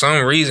window for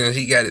some reason.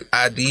 He got his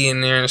ID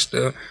in there and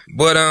stuff.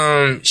 But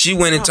she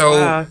went and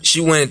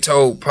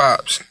told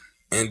Pops.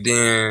 And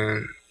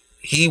then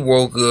he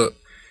woke up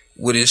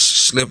with his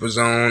slippers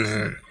on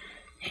and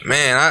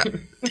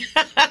man,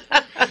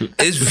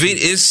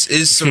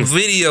 it's some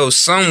video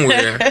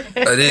somewhere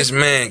of this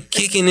man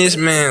kicking this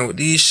man with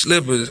these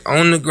slippers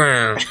on the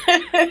ground.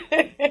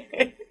 Man,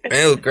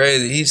 it was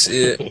crazy. He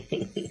said,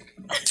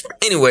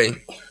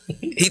 anyway,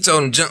 he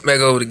told him jump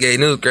back over the gate,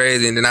 and it was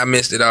crazy. And then I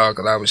missed it all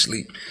because I was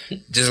asleep.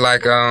 Just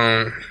like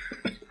on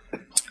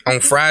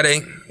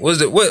Friday,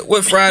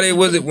 what Friday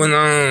was it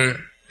when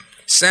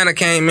Santa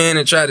came in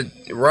and tried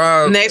to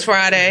rob? Next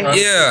Friday.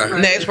 Yeah.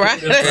 Next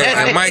Friday.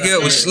 And Mike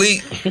was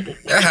asleep.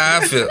 That's how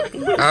I felt.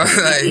 I was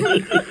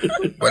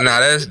like, but nah,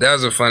 that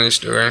was a funny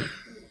story.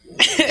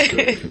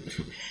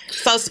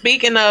 So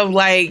speaking of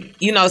like,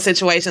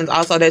 situations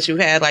also that you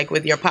had like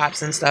with your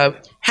pops and stuff,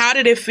 how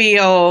did it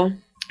feel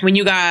when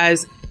you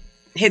guys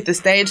hit the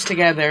stage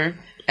together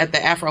at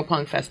the Afro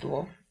Punk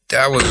Festival?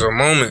 That was a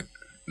moment.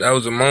 That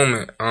was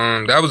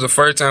the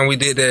first time we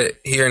did that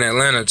here in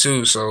Atlanta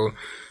too, so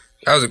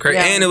that was crazy.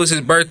 And it was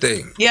his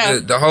birthday. Yeah.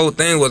 The whole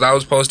thing was I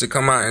was supposed to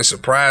come out and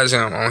surprise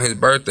him on his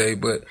birthday,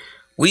 but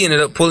we ended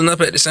up pulling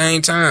up at the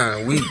same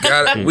time. We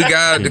got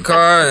out of the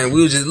car and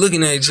we were just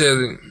looking at each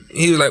other.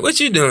 He was like, "What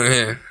you doing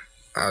here?"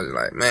 I was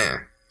like,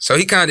 "Man." So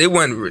it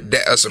wasn't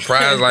a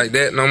surprise like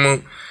that no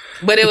more.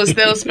 But it was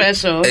still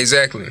special.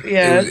 Exactly.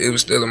 Yeah. It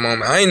was still a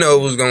moment. I didn't know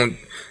it was gonna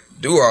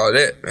do all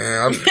that,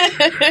 man.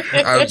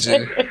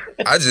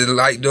 I just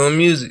like doing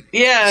music.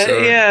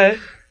 Yeah.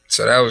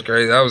 So that was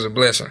crazy. That was a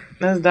blessing.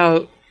 That's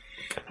dope.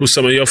 Who's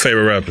some of your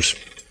favorite rappers?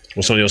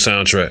 What's on your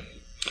soundtrack?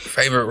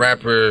 Favorite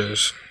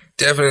rappers?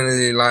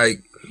 Definitely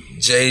like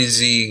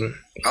Jay-Z.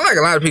 I like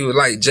a lot of people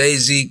like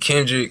Jay-Z,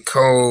 Kendrick,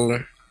 Cole,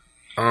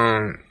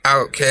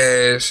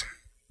 Outkast,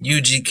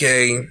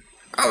 UGK.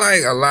 I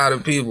like a lot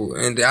of people.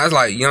 And I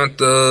like Young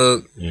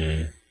Thug.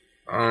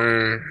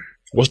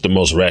 What's the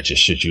most ratchet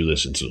shit you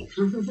listen to?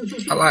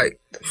 I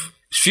like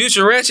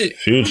Future ratchet.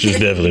 Future's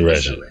definitely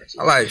ratchet.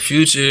 I like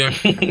Future.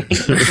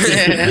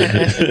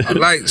 I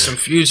like some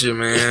Future,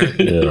 man.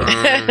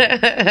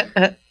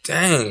 Yeah.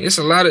 Dang,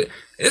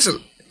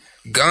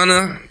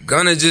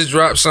 Gunna just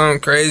dropped something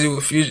crazy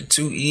with Future.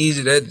 Too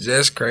Easy.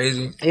 That's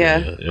crazy.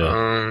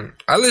 Yeah.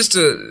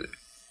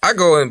 I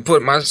go and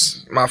put my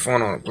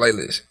phone on a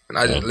playlist and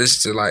I just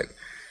listen to like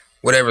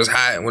whatever's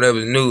hot and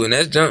whatever's new, and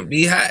that jump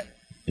be hot.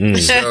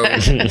 So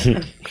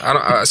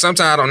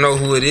sometimes I don't know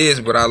who it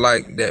is, but I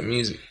like that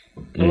music.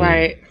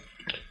 Right.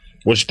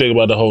 What you think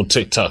about the whole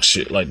TikTok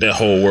shit? Like that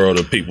whole world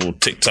of people,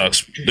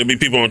 TikToks. There be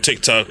people on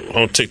TikTok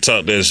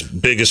that's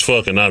big as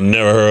fuck, and I've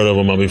never heard of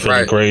them. I'll be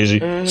feeling crazy.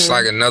 Mm-hmm. It's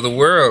like another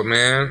world,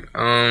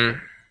 man.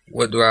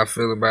 What do I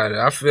feel about it?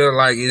 I feel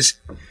like it's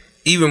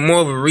even more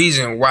of a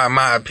reason why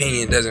my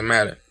opinion doesn't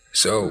matter.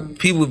 So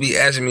people be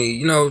asking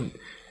me, do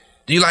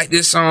you like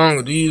this song?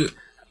 Or do you?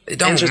 It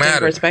don't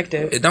matter.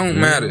 Perspective. It don't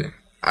matter.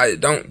 I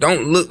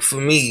don't look for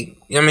me.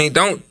 You know what I mean?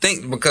 Don't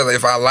think because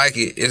if I like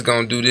it, it's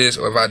gonna do this,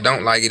 or if I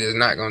don't like it, it's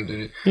not gonna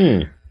do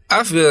this.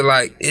 I feel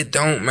like it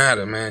don't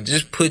matter, man.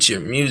 Just put your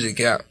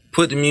music out.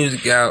 Put the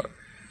music out.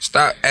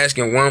 Stop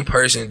asking one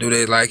person, do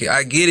they like it?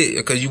 I get it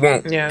because you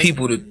want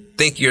people to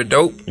think you're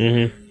dope,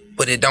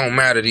 but it don't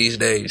matter these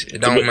days.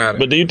 It don't matter.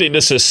 But do you think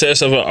the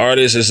success of an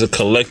artist is a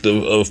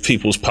collective of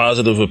people's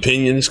positive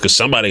opinions? Because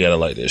somebody gotta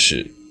like that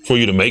shit for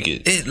you to make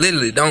it. It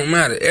literally don't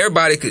matter.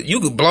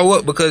 You could blow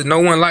up because no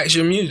one likes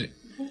your music.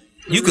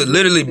 You could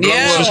literally blow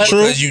up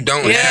because you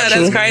don't have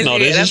that's crazy. No,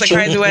 that's a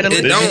crazy way to look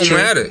at it. It don't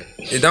matter.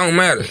 It don't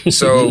matter.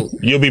 So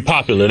you'll be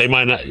popular. They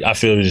might not. I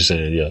feel what you're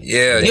saying.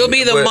 Yeah. You'll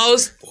be the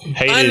most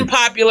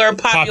unpopular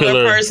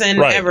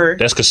person ever.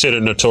 That's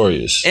considered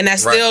notorious. And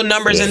that's still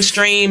numbers and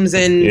streams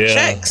and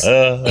checks.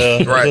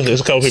 Right.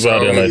 There's a couple people out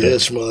there like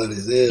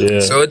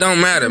that. So it don't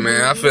matter,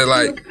 man. I feel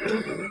like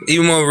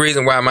even more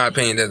reason why my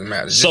opinion doesn't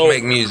matter. Just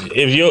make music.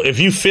 If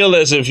you feel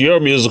as if your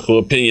musical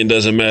opinion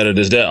doesn't matter,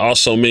 does that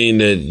also mean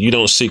that you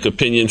don't seek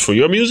opinion for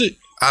your music?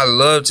 I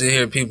love to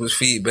hear people's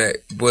feedback,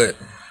 but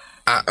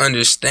I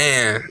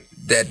understand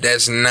that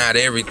that's not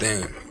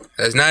everything.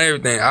 That's not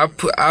everything.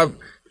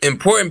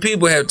 Important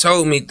people have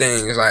told me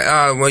things like,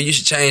 well, you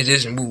should change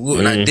this and woo-woo,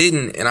 and I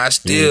didn't, and I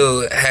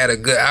still had a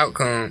good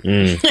outcome.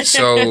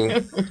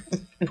 So,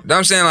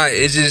 I'm saying, like,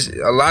 it's just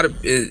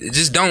it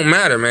just don't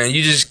matter, man.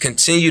 You just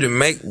continue to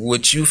make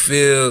what you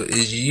feel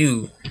is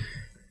you,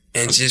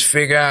 and just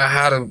figure out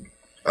how to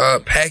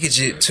package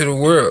it to the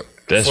world.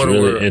 That's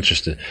really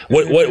interesting.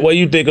 What do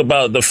you think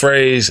about the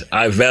phrase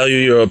 "I value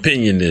your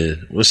opinion"?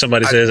 Then when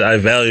somebody says "I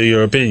value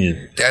your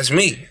opinion," that's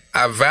me.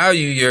 I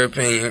value your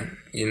opinion.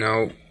 You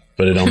know.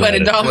 But it don't matter.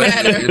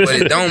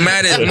 But it don't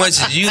matter as much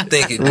as you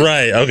think it does.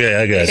 Right.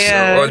 Okay. I got you.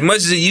 Yeah. Or as much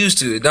as it used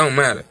to, it don't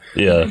matter.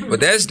 Yeah.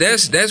 But that's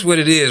what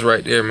it is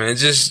right there, man.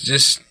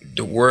 Just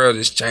the world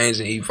is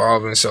changing,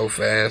 evolving so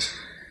fast.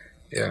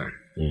 Yeah.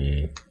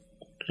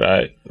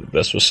 Right.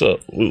 That's what's up.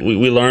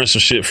 We learned some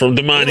shit from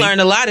DOMANI. We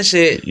learned a lot of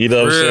shit. You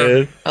know what I'm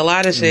saying? A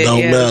lot of shit.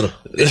 Don't matter.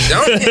 It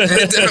don't.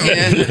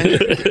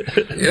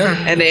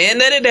 Yeah. At the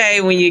end of the day,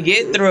 when you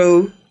get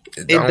through,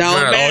 it don't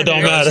matter. Oh, it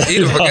don't matter.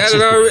 You forgot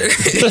it already.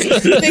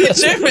 Nigga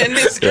tripping.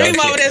 This scream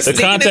over there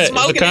singing and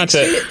smoking and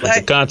shit.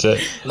 The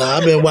content. Nah,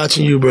 I've been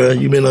watching you, bro.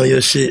 You been on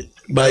your shit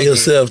by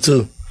yourself,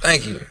 too.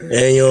 Thank you.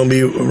 And you don't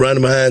be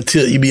running behind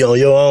Tilt. You be on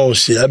your own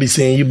shit. I be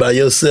seeing you by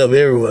yourself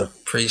everywhere.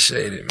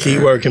 Appreciate it, man.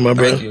 Keep working, my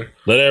brother. Thank you.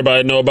 Let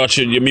everybody know about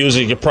your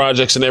music, your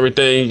projects, and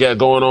everything you got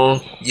going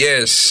on.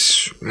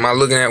 Yes. Am I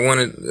looking at one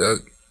of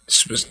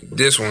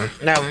this one?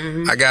 No.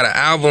 I got an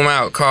album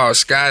out called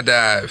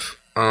Skydive.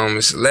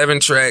 It's 11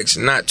 tracks,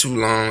 not too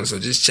long, so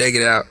just check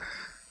it out.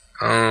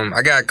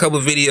 I got a couple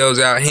videos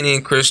out, Henny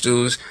and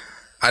Crystals.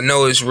 I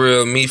Know It's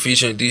Real, me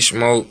featuring D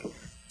Smoke,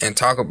 and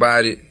Talk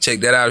About It. Check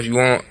that out if you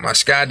want. My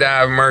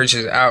Skydive merch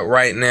is out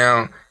right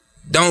now.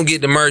 Don't get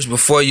the merch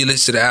before you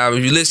listen to the album.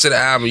 If you listen to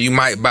the album, you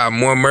might buy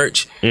more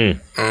merch.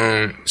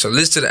 So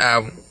listen to the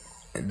album,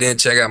 and then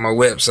check out my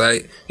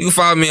website. You can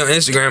follow me on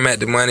Instagram at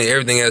DOMANI.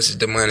 Everything else is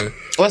DOMANI.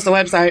 What's the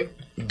website?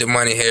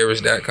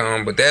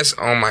 DOMANIHarris.com, but that's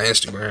on my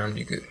Instagram.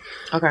 You could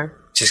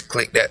just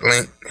click that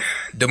link.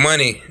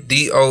 DOMANI,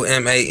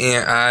 DOMANI,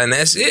 and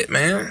that's it,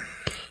 man.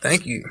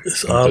 Thank you.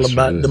 It's all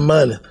about the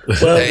money.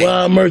 Where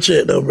our merch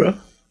at, though, bro?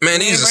 Man,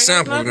 these are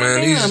samples,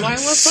 man.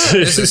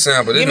 This is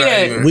sample. This Give me not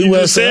that. even. We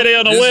will Say they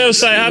on the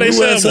website. How they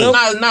sample?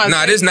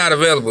 Nah, this not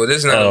available.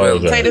 This not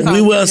available. Take this off.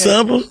 We will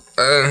sample.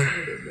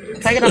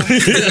 Take it off.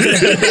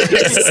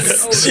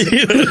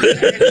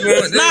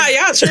 Nah,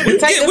 y'all tripping.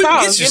 Take this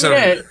off. Get you Give me something.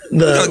 that.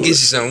 We're gonna get you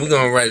something. We're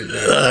gonna write it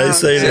down. I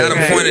say that. I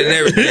done pointed and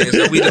everything,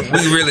 so we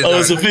really Oh,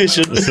 it's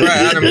official. Right,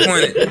 I done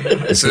pointed.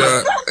 So,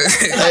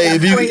 hey,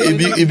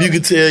 if you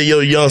could tell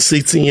your young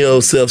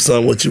 16-year-old self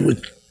something, what you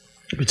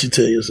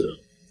tell yourself?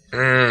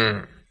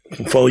 Man,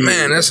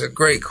 that's a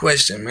great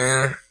question,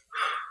 man.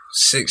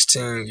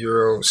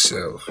 16-year-old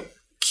self.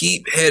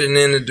 Keep heading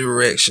in the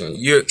direction.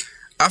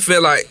 I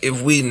feel like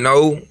if we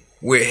know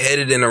we're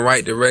headed in the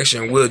right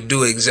direction, we'll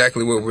do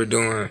exactly what we're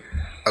doing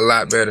a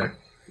lot better.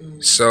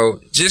 So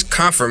just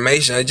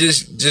confirmation,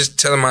 just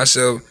telling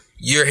myself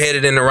you're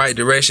headed in the right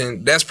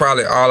direction. That's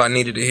probably all I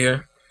needed to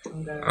hear.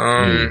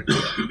 And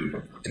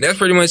that's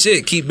pretty much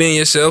it. Keep being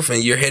yourself,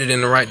 and you're headed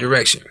in the right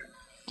direction.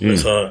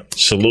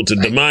 Salute to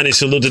DOMANI.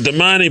 Salute to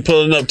DOMANI.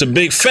 Pulling up to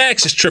Big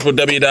Facts. It's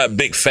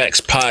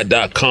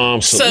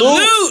www.bigfactspod.com.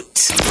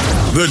 Salute.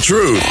 The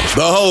truth,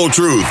 the whole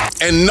truth,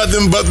 and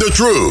nothing but the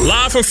truth.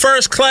 Live from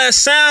First Class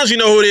Sounds. You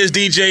know who it is.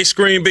 DJ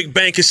Scream. Big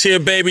Bank is here,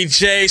 baby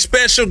J.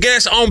 Special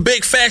guest on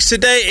Big Facts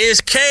today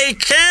is K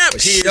Camp.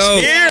 He is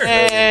here.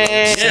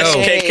 Yes,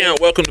 K Camp.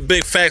 Welcome to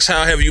Big Facts.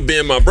 How have you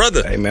been, my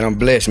brother? Hey, man, I'm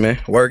blessed, man.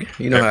 Working.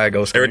 You know how it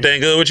goes.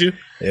 Everything good with you?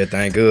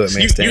 Everything good,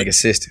 man. Staying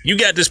consistent. You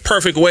got this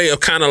perfect way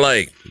of kind of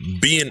like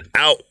being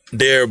out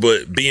there,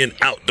 but being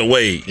out the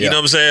way. You know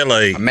what I'm saying?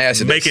 Like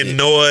making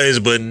noise,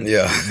 but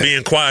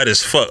being quiet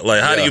as fuck.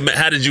 Like how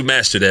did you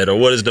master that, or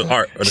what is the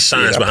art or the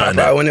science behind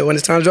that? When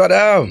it's time to drop the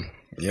album,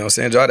 you know what I'm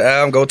saying? Drop the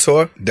album, go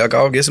tour, duck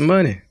off, get some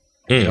money.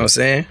 You know what I'm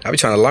saying? I be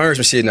trying to learn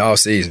some shit in the off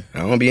season. I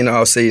don't be in the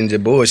off season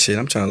just bullshit.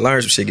 I'm trying to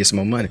learn some shit, get some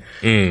more money.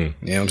 You know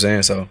what I'm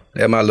saying? So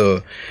that's my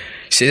little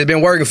shit. It's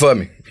been working for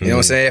me. You know what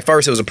I'm saying? At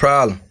first it was a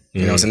problem.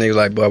 You know what I'm saying? Niggas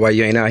like, boy, why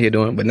you ain't out here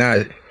doing it? But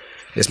now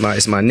it's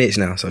my niche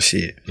now. So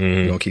shit,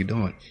 we gonna keep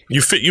doing it.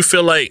 You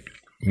feel like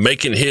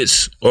making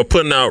hits or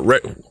putting out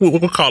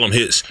we'll call them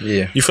hits.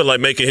 Yeah. You feel like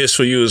making hits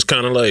for you is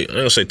kind of like, I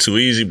don't say too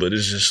easy, but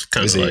it's just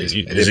kind of like it's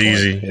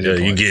easy. Yeah,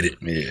 you get it.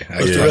 Yeah.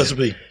 What's the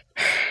recipe?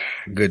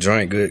 Good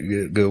drink,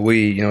 good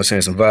weed, you know what I'm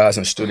saying? Some vibes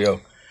in the studio.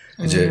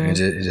 And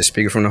just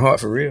speaking from the heart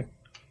for real.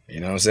 You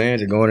know what I'm saying?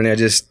 Just going in there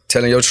just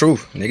telling your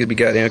truth. Niggas be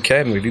goddamn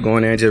capping. If you go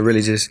in there and just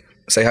really just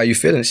say how you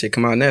feeling, shit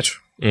come out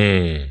natural.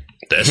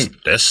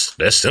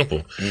 That's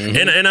simple.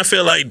 And I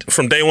feel like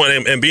from day one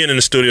and being in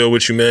the studio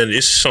with you, man,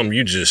 it's something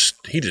you just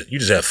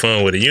have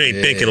fun with it. You ain't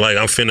thinking like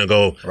I'm finna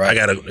go. Right.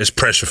 It's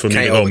pressure for me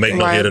to go make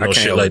no hit or no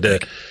shit like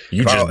that.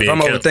 You just being. If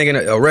I'm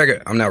overthinking a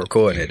record, I'm not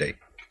recording that day.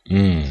 You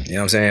know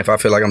what I'm saying? If I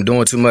feel like I'm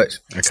doing too much,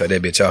 I cut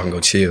that bitch off and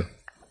go chill.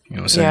 You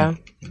know what I'm saying?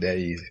 Yeah. That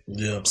easy.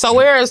 Yeah. So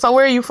where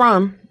are you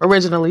from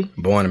originally?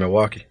 Born in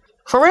Milwaukee.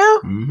 For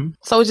real?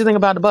 So what you think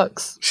about the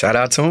Bucks? Shout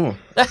out to him.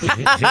 You know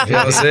what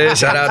I'm saying?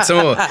 Shout out to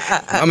him.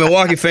 I'm a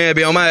Milwaukee fan,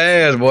 be on my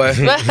ass, boy.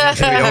 Be on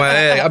my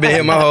ass. I've been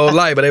here my whole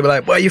life, but they be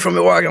like, boy, you from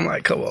Milwaukee? I'm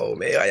like, come on,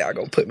 man. How y'all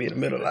gonna put me in the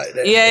middle like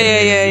that?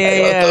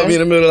 Yeah. Put me in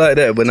the middle like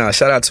that. But nah,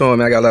 shout out to him,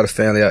 man. I got a lot of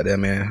family out there,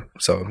 man.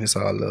 So it's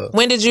all love.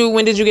 When did you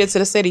get to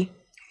the city?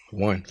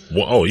 One.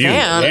 Oh, you from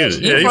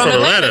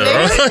Atlanta,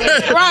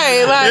 huh?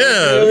 Right,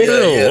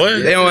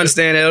 like, They don't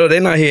understand that. They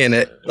not hearing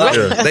that.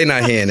 They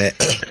not hearing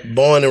that.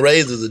 Born and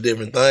raised is a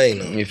different thing,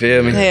 though. You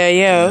feel me?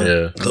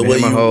 Yeah. So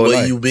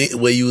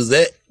where you was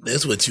at,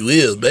 that's what you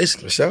is,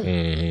 basically. For sure.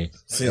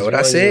 That's what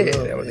I said.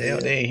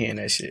 They ain't hearing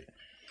that shit.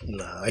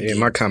 Nah,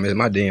 my comments,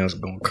 my DMs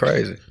going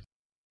crazy.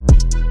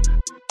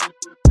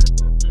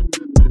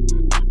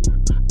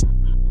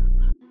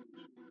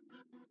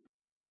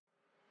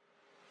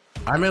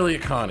 I'm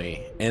Elliot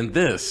Connie, and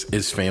this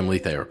is Family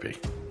Therapy.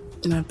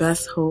 My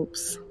best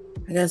hopes.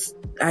 I guess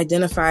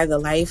identify the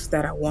life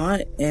that I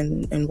want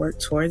and work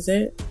towards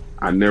it.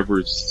 I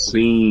never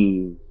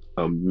seen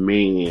a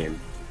man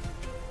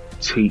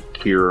take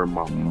care of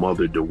my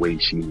mother the way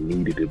she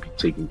needed to be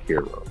taken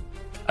care of.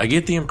 I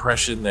get the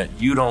impression that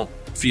you don't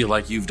feel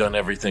like you've done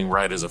everything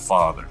right as a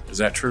father. Is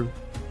that true?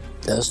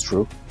 That's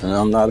true, and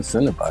I'm not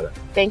offended by that.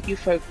 Thank you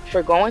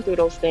for going through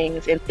those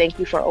things, and thank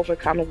you for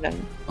overcoming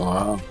them.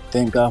 Wow.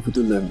 Thank God for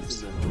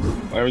deliverance.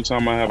 Every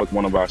time I have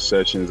one of our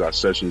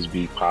sessions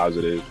be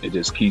positive. It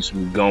just keeps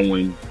me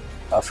going.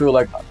 I feel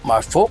like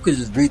my focus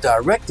is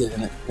redirected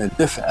in a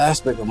different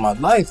aspect of my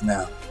life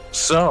now.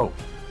 So,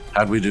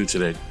 how'd we do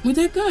today? We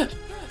did good.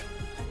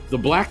 The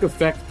Black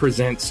Effect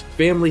presents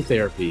Family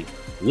Therapy.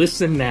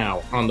 Listen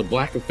now on the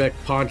Black Effect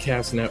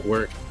Podcast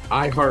Network,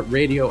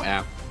 iHeartRadio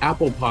app,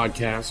 Apple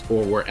Podcasts,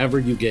 or wherever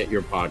you get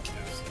your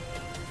podcasts.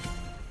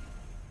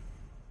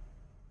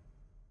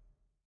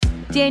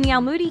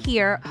 Danielle Moody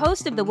here,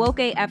 host of the Woke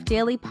AF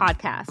Daily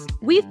podcast.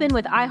 We've been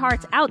with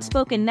iHeart's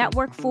Outspoken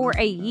Network for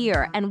a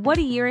year, and what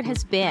a year it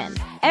has been.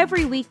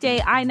 Every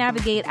weekday, I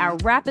navigate our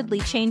rapidly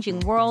changing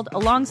world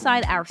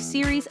alongside our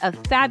series of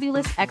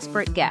fabulous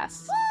expert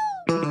guests.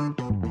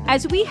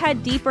 As we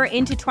head deeper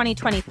into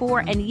 2024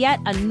 and yet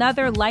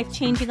another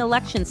life-changing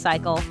election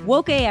cycle,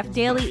 Woke AF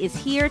Daily is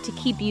here to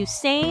keep you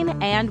sane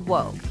and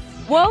woke.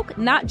 Woke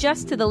not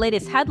just to the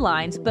latest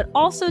headlines, but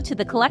also to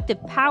the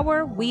collective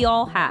power we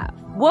all have.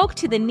 Woke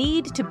to the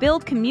need to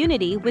build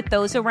community with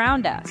those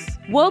around us.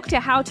 Woke to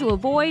how to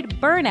avoid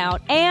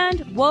burnout,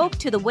 and woke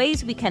to the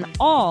ways we can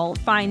all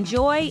find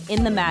joy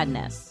in the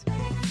madness.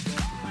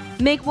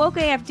 Make Woke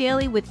AF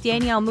Daily with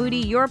Danielle Moody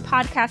your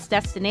podcast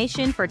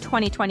destination for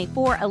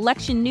 2024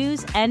 election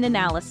news and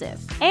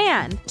analysis.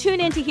 And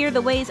tune in to hear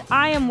the ways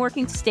I am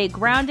working to stay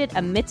grounded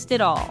amidst it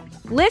all.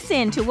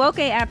 Listen to Woke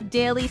AF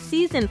Daily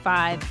Season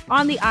 5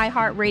 on the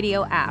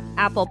iHeartRadio app,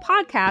 Apple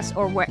Podcasts,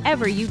 or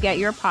wherever you get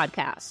your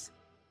podcasts.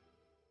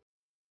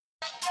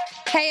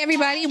 Hey,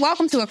 everybody.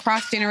 Welcome to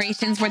Across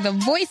Generations, where the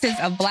voices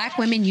of Black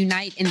women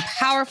unite in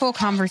powerful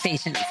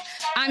conversations.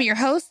 I'm your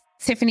host,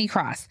 Tiffany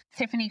Cross.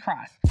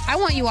 I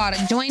want you all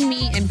to join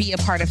me and be a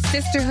part of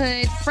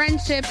sisterhood,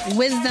 friendship,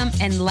 wisdom,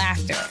 and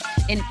laughter.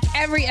 In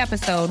every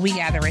episode, we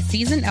gather a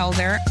seasoned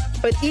elder.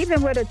 But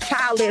even with a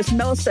child, there's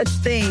no such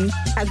thing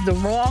as the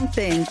wrong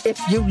thing if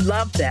you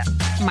love them.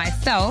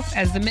 Myself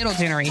as the middle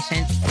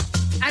generation.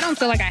 I don't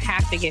feel like I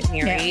have to get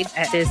married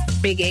at this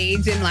big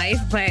age in life,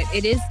 but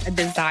it is a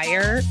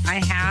desire I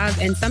have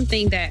and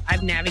something that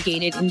I've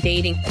navigated in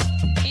dating.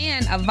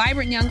 And a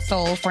vibrant young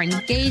soul for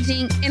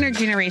engaging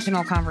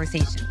intergenerational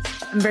conversations.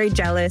 I'm very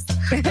jealous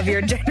of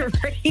your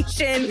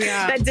generation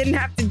that didn't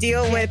have to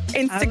deal with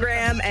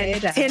Instagram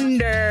and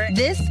Tinder.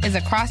 This is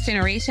Across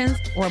Generations,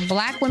 where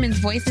Black women's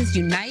voices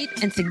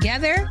unite, and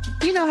together,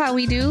 you know how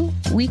we do,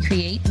 we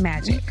create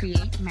magic.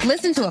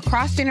 Listen to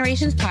Across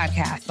Generations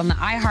podcast on the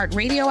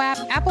iHeartRadio app,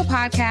 Apple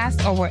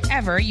Podcasts, or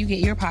wherever you get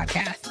your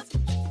podcasts.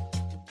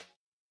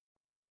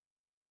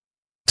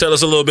 Tell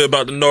us a little bit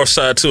about the North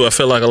Side too. I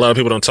feel like a lot of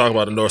people don't talk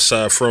about the North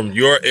Side. From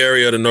your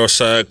area, the North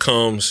Side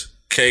comes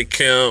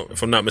K-Camp,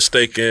 if I'm not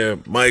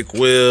mistaken, Mike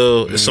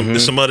Will. There's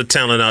some other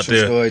talent out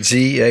there.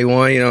 G,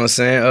 A1, you know what I'm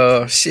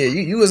saying? Shit,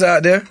 you was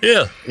out there.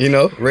 Yeah. You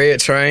know,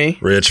 Red Train.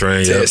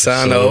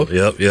 Texano.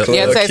 Yep. Yeah,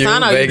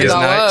 Texano, Vegas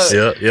Nights.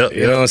 Yep.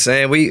 You know what I'm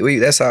saying? We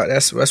that's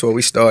what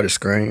we started,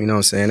 Scream. You know what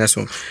I'm saying? That's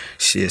when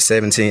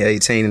 17,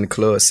 18 in the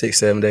club,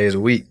 6-7 days a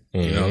week.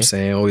 You know what I'm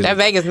saying? Always, that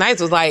Vegas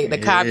Nights was like the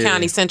Cobb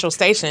County Central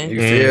Station.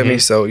 You feel me?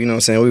 So, you know what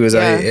I'm saying? We was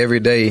out here every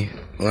day,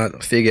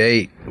 figure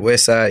 8,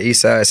 West Side,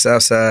 East Side,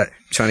 South Side,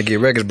 trying to get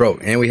records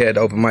broke. And we had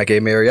the open mic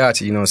at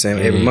Mariachi, you know what I'm saying?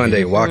 Every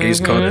Monday, Walker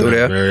used to come through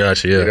there.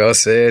 Mariachi, You know what I'm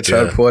saying?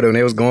 Try to pour it when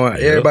they was going.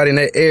 Everybody in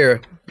that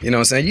era, you know what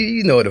I'm saying?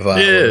 You know what the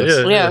vibe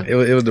was. Yeah.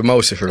 It was the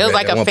motion for It was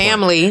like a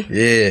family.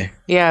 Yeah.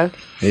 Yeah.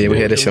 Yeah, we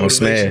had that shit on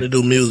Smash. To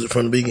do music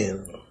from the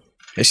beginning.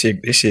 This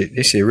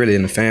shit really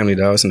in the family,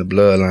 dog. It's in the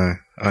bloodline.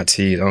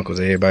 Aunties, uncles,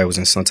 everybody was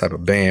in some type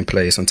of band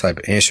play, some type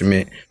of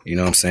instrument. You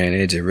know what I'm saying?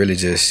 It just really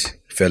just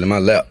fell in my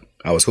lap.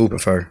 I was hooping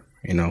for her,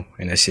 you know,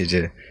 and that shit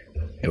just,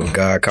 it was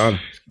God calling.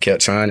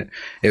 Kept trying it.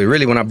 It was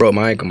really when I broke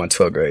my ankle my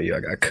 12th grade year, I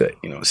got cut,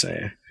 you know what I'm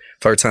saying?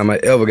 First time I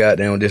ever got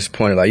down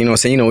disappointed. Like, you know what I'm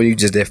saying? You know, when you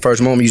just, that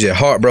first moment, you just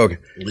heartbroken.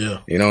 Yeah.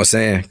 You know what I'm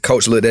saying?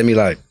 Coach looked at me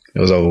like, it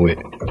was over with.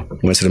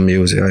 Went to the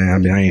music.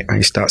 I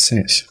ain't stopped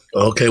since.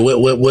 Okay,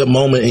 what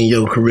moment in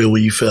your career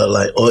where you felt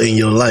like, or in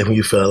your life when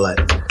you felt like,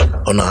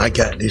 oh no, I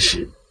got this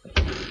shit?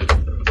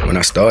 When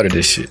I started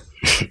this shit.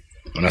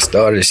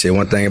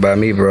 One thing about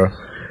me, bro,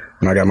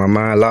 when I got my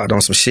mind locked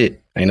on some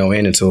shit, ain't no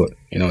ending to it.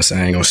 You know what I'm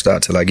saying? I ain't gonna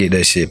stop till I get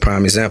that shit.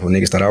 Prime example,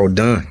 niggas thought I was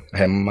done. I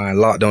had my mind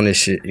locked on this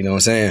shit, you know what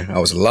I'm saying? I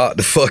was locked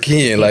the fuck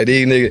in. Like,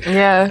 these niggas,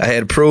 I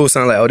had to prove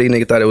something like, oh, these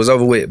niggas thought it was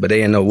over with, but they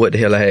didn't know what the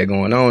hell I had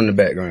going on in the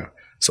background.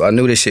 So I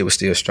knew this shit was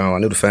still strong. I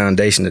knew the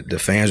foundation, that the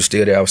fans were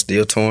still there. I was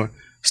still torn.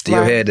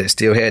 Still had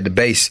the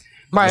base.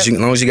 Right. As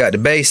long as you got the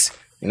base,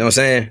 you know what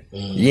I'm saying?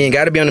 You ain't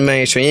got to be on the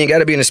mainstream. You ain't got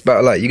to be in the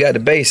spotlight. You got the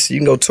base. You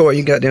can go tour.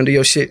 You got them do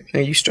your shit,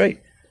 and you straight.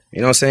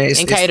 You know what I'm saying?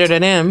 And cater to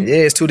them. Yeah,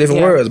 it's two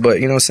different worlds,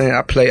 but you know what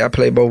I'm saying? I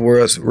play both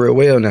worlds real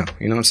well now.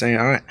 You know what I'm saying?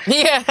 I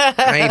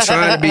ain't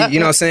trying to be, you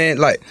know what I'm saying?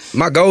 Like,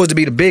 my goal is to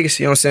be the biggest,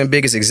 you know what I'm saying?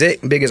 Biggest exec,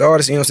 biggest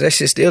artist, you know what I'm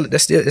saying?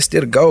 That's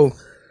still the goal.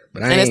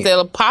 But and it's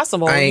still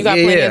possible. You got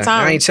plenty of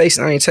time. I ain't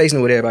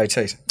chasing what everybody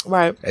chasing.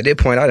 Right. At that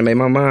point, I done made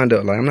my mind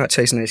up. Like, I'm not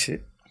chasing that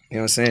shit. You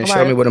know what I'm saying? Right.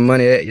 Show me where the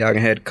money at. Y'all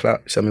can have the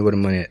clout. Show me where the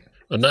money at.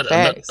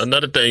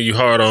 Another thing you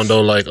hard on, though,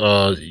 like,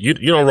 you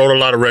don't wrote a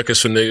lot of records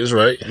for niggas,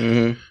 right?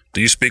 Mm-hmm.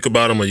 Do you speak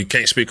about them or you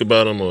can't speak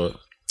about them? Or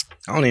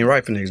I don't even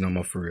write for niggas no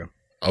more, for real.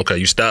 Okay,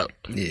 you stopped?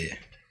 Yeah.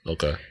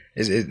 Okay.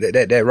 It's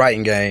that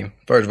writing game,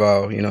 first of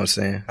all, you know what I'm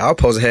saying? I was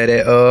supposed to have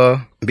that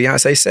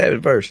Beyonce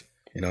Savage verse.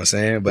 You know what I'm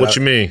saying? But what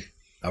you mean?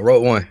 I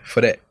wrote one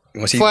for that.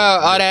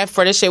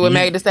 For this shit with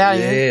Meg Thee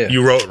Stallion? Yeah.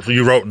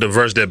 You wrote the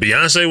verse that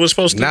Beyonce was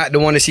supposed to? Not the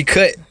one that she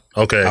cut.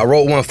 Okay. I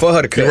wrote one for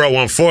her to cut. You wrote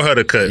one for her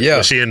to cut. Yeah.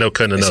 But she ended up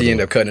cutting another one. She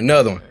ended up cutting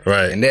another one.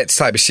 Right. And that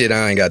type of shit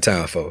I ain't got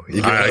time for.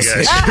 You I got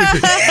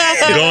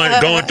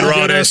you. going through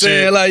all that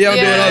shit. Like, y'all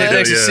doing all that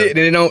extra shit and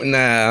they don't,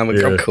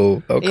 I'm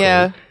cool. I'm cool.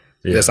 Yeah.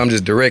 Yes, I'm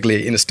just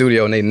directly in the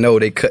studio and they know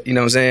they cut, you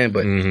know what I'm saying?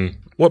 But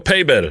what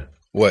pay better?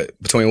 What?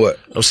 Between what?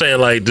 I'm saying,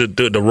 like,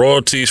 the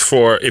royalties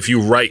for if you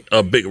write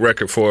a big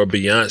record for a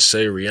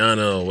Beyonce,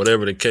 Rihanna, or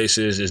whatever the case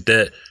is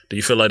do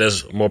you feel like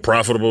that's more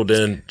profitable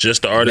than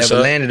just the artist?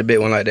 Never landed a big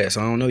one like that,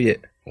 so I don't know yet.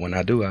 When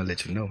I do, I'll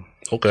let you know.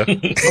 Okay.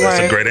 That's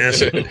a great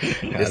answer.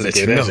 I'll let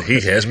you know.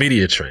 He has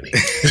media training.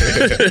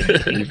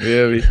 You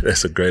feel me?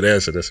 That's a great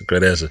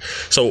answer.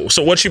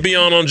 So what you be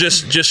on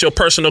just your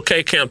personal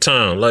K-Camp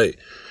time? Like,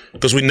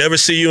 because we never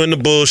see you in the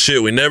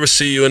bullshit. We never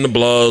see you in the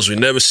blogs. We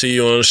never see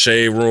you on the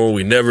Shade Room.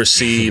 We never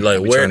see, like,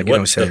 where. Trying to get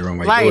on Shade Room.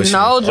 Like,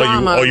 no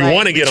drama. You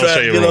want to get on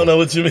Shade Room? I don't know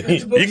what you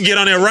mean. You can get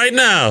on there right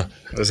now.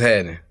 What's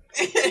happening?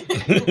 You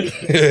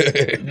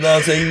know what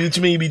I'm saying? What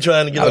you mean you be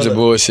trying to get on there?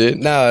 Bullshit.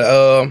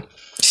 Nah,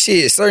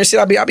 shit. Certain shit,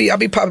 I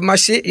be popping my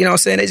shit. You know what I'm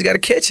saying? They just got to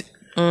catch it.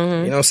 You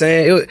know what I'm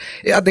saying?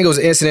 I think it was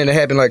an incident that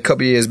happened like a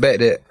couple years back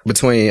that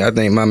between, I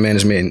think, my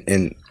management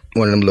and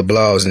one of them little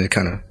blogs, and it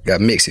kind of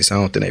got mixed, so I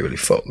don't think they really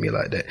fucked me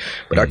like that.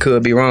 But I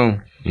could be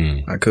wrong.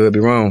 I could be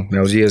wrong. That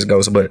was years ago.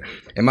 So, but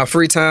in my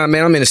free time,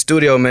 man, I'm in the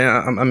studio,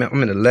 man. I'm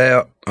in the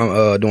lab.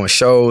 I'm doing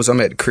shows. I'm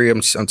at the crib.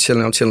 I'm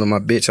chilling. I'm chilling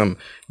with my bitch. I'm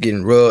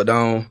getting rubbed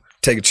on,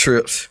 taking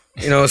trips.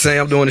 You know what I'm saying?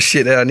 I'm doing the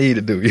shit that I need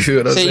to do. You feel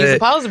what I'm saying? So you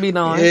supposed to be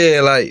doing.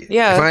 Yeah, like,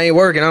 if I ain't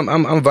working, I'm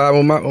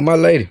vibing with my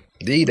lady.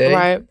 D-Day.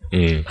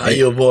 Right. How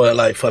you avoid,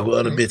 like, fuck with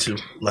other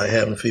bitches, like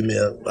having a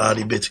female, all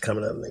these bitches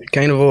coming up? Nigga?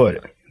 Can't avoid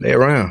it. They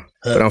around.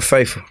 But I'm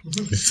faithful.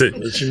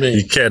 What you mean?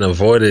 You can't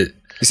avoid it.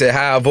 You said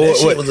how I avoid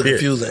that what? Was a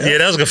confusing yeah,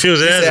 that was a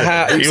confusing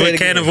answer. You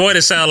can't avoid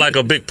it. Sound like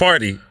a big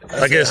party.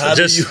 I guess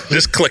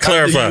just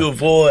clarify. How do you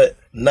avoid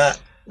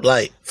not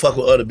like fuck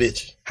with other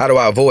bitches? How do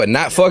I avoid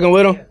not fucking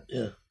with them?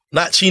 Yeah,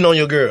 not cheating on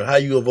your girl. How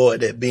you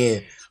avoid that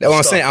being? That's what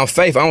I'm saying. I'm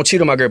faithful. I don't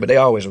cheat on my girl, but they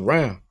always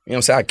around. You know what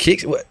I'm saying? I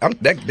kicked.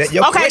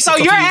 Your okay, so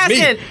you're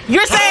asking.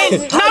 You're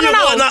saying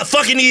no. Not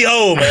fucking these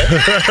hoes, man.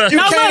 You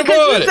can't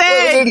avoid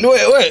it.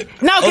 What?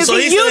 No, because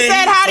you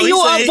said, how do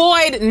you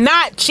avoid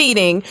not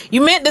cheating? You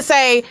meant to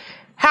say,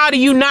 how do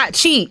you not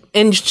cheat?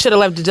 And you should have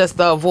left just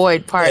the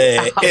avoid part.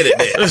 Edit that.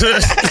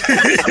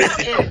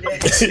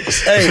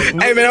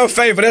 Hey, man, I'm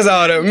faithful. That's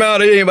all that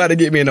matters. You ain't about to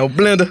get me in no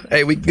blender.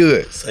 Hey, we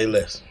good. Say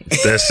less.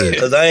 That's it.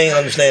 Because I ain't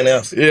understand the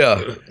answer. Yeah.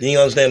 You ain't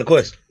understand the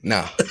question.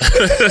 Nah.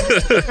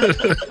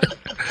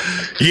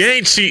 You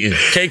ain't cheating.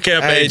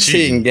 K-Camp ain't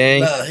cheating,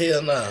 gang. Nah,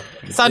 hell nah.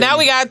 So now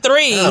we got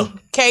 3.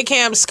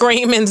 K-Camp,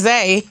 Scream, and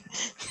Zay.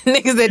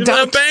 Niggas that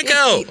don't bank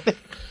out.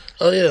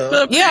 Oh,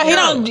 yeah. Yeah, he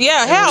don't.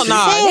 Yeah, hell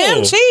no.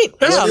 Him cheat.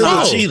 Hell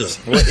no. Cheater.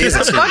 What is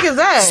What the fuck is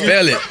that?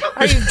 Spell it.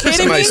 Are you kidding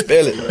Somebody me?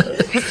 spell it.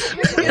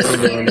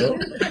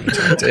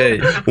 Tell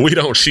you. We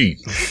don't cheat.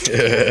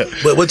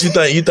 But what you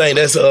think? You think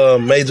that's a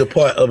major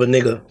part of a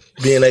nigga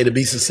being able to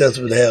be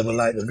successful, to have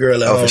like a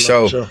girl at home? Oh,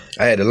 for sure.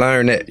 I had to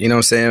learn that. You know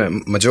what I'm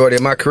saying? Majority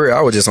of my career, I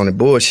was just on the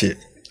bullshit.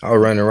 I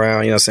was running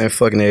around, you know what I'm saying,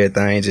 fucking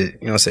everything, just, you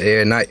know what I'm saying,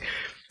 every night.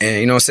 And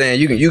you know what I'm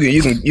saying,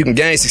 you can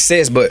gain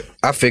success, but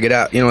I figured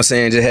out, you know what I'm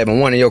saying, just having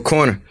one in your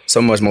corner,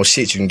 so much more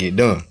shit you can get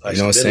done. Like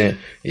you know what I'm stability.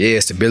 saying? Yeah,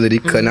 stability,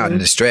 cutting out the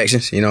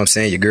distractions, you know what I'm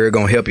saying? Your girl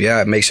gonna help you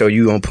out, make sure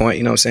you on point,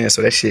 you know what I'm saying?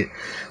 So that shit,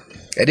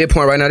 at that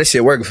point right now, that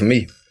shit working for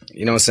me.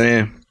 You know what I'm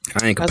saying?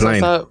 I ain't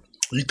complaining. That's what's up.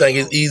 You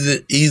think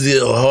it's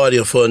easier or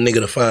harder for a nigga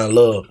to find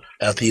love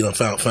after he done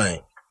found fame?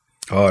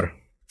 Harder.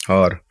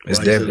 It's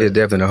definitely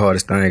the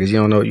hardest thing, because you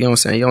don't know what I'm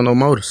saying, you don't know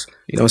motives.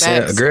 You know what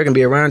I'm saying? A girl can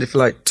be around you for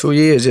like 2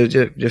 years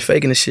just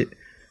faking the shit.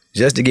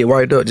 Just to get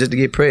wiped up, just to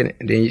get pregnant.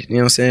 And then, you know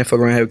what I'm saying, fuck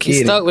around and have a kid.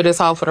 You stuck with this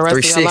hoe for the rest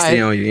of your 360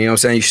 life. on you, you know what I'm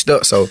saying? You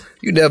stuck, so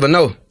you never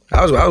know.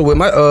 I was with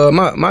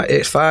my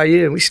ex 5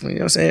 years. We, you know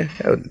what I'm saying?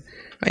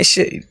 Ain't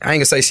shit. I ain't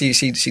gonna say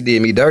she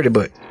did me dirty,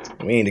 but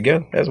we ain't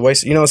together. That's a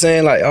waste. You know what I'm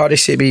saying? Like, all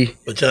this shit be.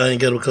 But y'all ain't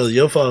together because of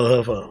your fault or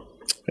her fault?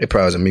 It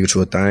probably was a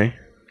mutual thing.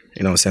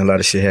 You know what I'm saying? A lot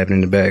of shit happened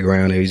in the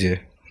background. It was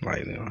just,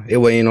 like, you know, it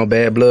wasn't no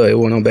bad blood. It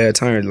wasn't no bad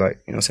turns.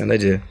 Like, you know what I'm saying? They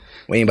just,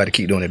 we ain't about to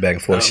keep doing it back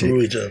and forth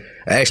shit.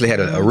 I actually had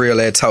a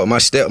real ass talk with my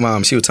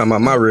stepmom. She was talking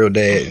about my real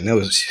dad,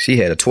 and she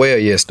had a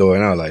 12-year story,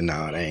 and I was like,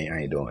 nah, I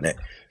ain't doing that.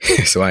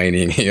 So I ain't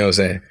even, you know what I'm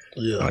saying?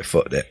 Yeah. Like,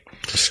 fuck that.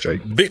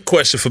 Straight. Big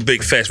question for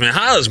Big Facts, man.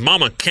 How is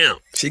Mama Camp?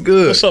 She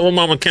good. What's up with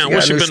Mama Camp?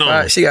 What's she been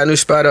on? She got a new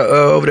spot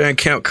over there in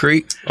Camp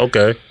Creek.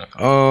 Okay.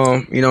 You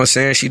know what I'm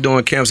saying? She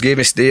doing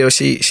Campsgiving still.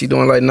 She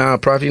doing like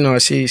non-profit. You know,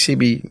 she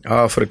be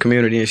all for the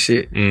community and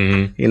shit.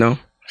 Mm-hmm. You know?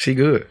 She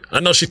good.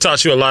 I know she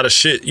taught you a lot of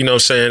shit, you know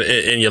what I'm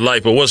saying, in your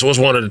life, but what's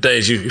one of the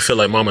things you feel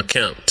like Mama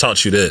Camp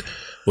taught you that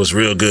was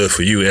real good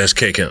for you as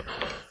K-Camp?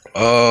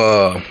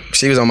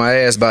 She was on my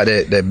ass about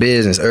that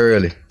business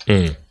early,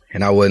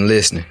 and I wasn't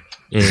listening.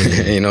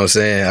 You know what I'm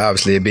saying?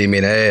 Obviously, it beat me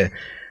in the ass.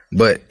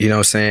 But, you know what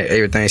I'm saying,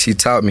 everything she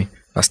taught me,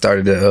 I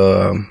started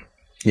to,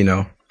 you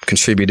know,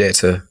 contribute that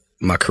to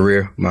my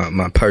career,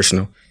 my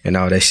personal, and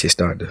all that shit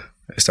started to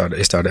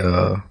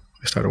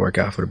work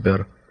out for the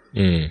better.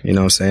 You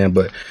know what I'm saying?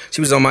 But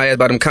she was on my ass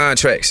about them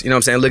contracts, you know what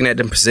I'm saying? Looking at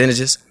them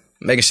percentages,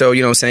 making sure,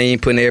 you know what I'm saying, you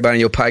ain't putting everybody in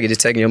your pocket, just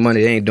taking your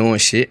money, they ain't doing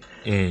shit.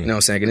 You know what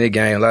I'm saying? In this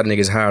game, a lot of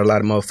niggas hire a lot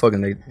of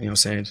motherfucking, you know what I'm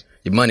saying?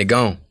 Your money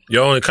gone.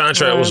 Your only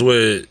contract was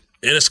with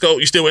Interscope?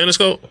 You still with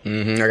Interscope?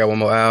 I got one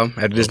more album.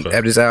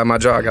 After this album I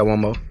drop, I got one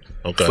more.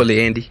 Okay. Fully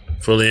indie.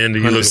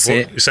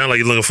 You sound like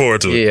you're looking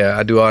forward to it. Yeah,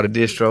 I do all the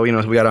distro. You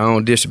know, we got our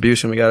own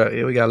distribution. We got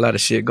a lot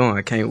of shit going.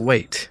 I can't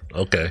wait.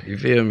 Okay. You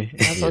feel me?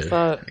 That's what's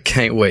up. I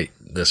can't wait.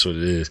 That's what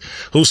it is.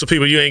 Who's some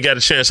people you ain't got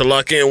a chance to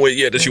lock in with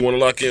yet that you want to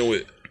lock in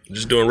with?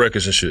 Just doing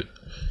records and shit.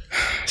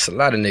 It's a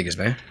lot of niggas,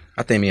 man.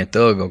 I think me and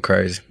Thug go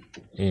crazy.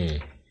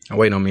 I'm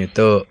waiting on me and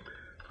Thug.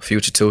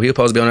 Future too. He was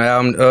supposed to be on the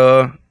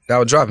album that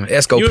was dropping.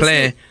 Esco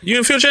playing. You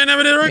and Future ain't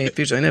never did a record? Yeah,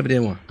 Future ain't never did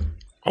one.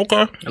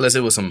 Okay. Unless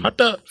it was some, you know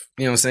what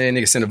I'm saying,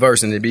 niggas send a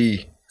verse and it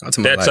be, I'm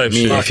talking that about type like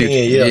me shit. and Future.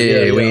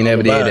 Yeah, we ain't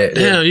never did that.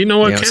 Damn, you know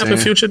what? You know Camp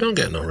and Future don't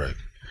get no record.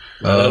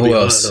 Who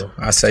else?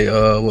 I say,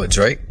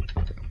 Drake?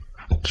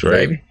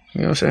 Baby.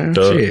 You know what I'm saying?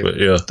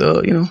 Thug,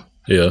 Thug, you know?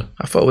 Yeah.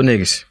 I fuck with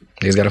niggas.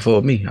 Niggas gotta fuck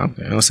with me. You know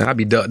what I'm saying? I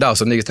be ducked out,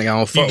 so niggas think I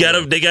don't fuck with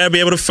them. They gotta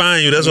be able to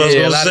find you. That's what I was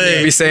gonna say.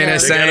 Niggas be saying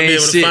that same shit. They gotta be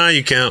able to find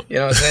you, Camp. You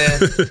know what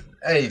I'm saying?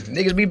 Hey,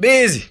 niggas be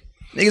busy.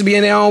 Niggas be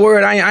in their own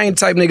word. I ain't the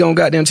type nigga on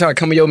goddamn try to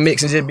come in your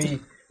mix and just be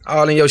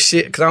all in your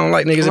shit, because I don't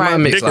like niggas in my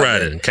mix. Dick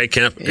riding.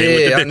 K-Camp.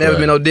 Yeah, I never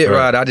been no dick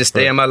rider. I just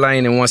stay in my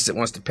lane, and once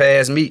the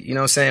pass meet, you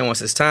know what I'm saying?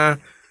 Once it's time,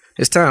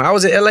 it's time. I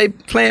was in LA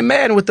playing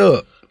Madden with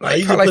Thug.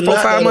 Like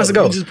 4-5 months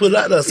ago. You just put it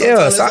out there.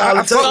 Yeah, so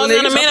I fuck with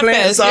niggas.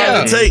 That's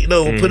all it take,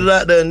 though. Put it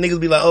out there and niggas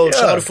be like, oh,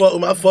 try to fuck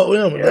with me. I fuck with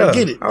him. I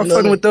get it. I'm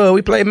fucking with Thug.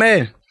 We play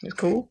Madden. It's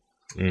cool.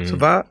 It's a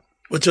vibe.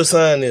 What's your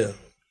sign there?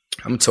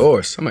 I'm a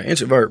Taurus. I'm an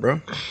introvert, bro. You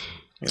know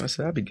what I'm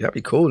saying? I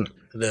be cool.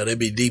 Yeah, they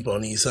be deep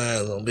on these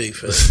signs on Big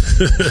Fat.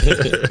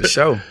 For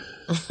sure.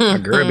 My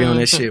girl be on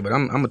that shit, but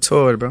I'm a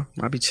Taurus, bro.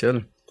 I be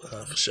chilling.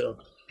 For sure.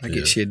 I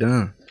get shit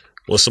done.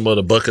 What's some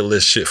other bucket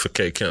list shit for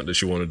K-Camp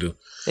that you want to do?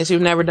 That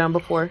you've never done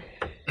before?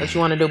 That you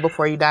want to do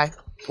before you die?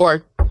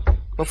 Or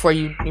before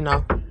you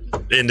know?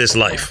 In this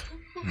life.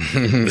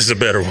 This is a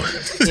better one.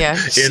 Yeah.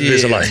 In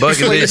this life.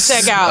 Bucket list.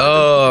 Check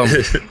out.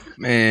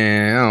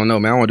 Man, I don't know,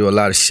 man. I want to do a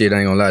lot of shit. I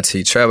ain't gonna lie to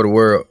you. Travel the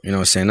world, you know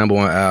what I'm saying? Number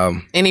 1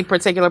 album. Any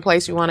particular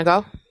place you want to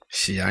go?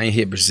 Shit, I ain't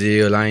hit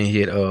Brazil. I ain't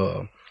hit,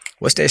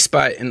 what's that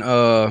spot in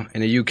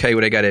the UK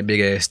where they got that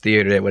big ass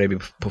theater that where they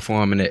be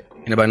performing at?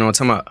 Anybody know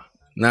what I'm talking about?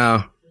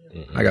 No.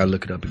 I gotta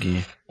look it up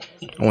again.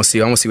 I want to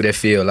see what that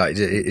feel like.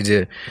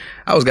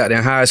 I was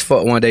goddamn high as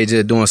fuck one day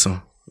just doing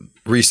some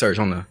research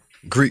on the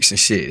Greeks and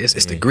shit.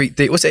 It's the Greek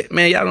thing. What's that?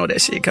 Man, y'all know what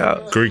that shit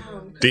called? Greek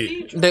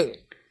thing. There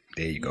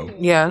you go.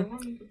 Yeah.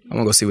 I'm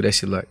gonna go see what that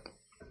shit like.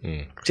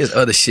 Just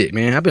other shit,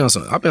 man. I've been on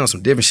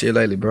some different shit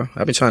lately, bro.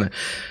 I've been trying to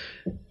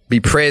be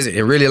present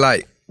and really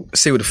like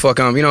see what the fuck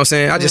I'm. You know what I'm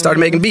saying? I just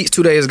started making beats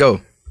 2 days ago.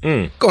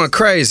 Going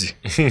crazy.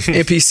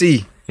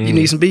 NPC. You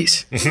need some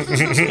beats?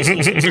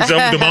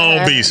 I'm my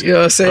own beats. You know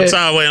what I'm saying? I'm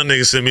tired of waiting on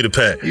niggas send me the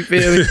pack. You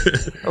feel me?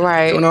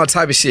 Right. Doing all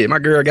type of shit. My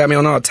girl got me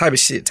on all type of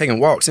shit. Taking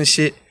walks and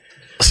shit.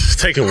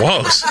 Taking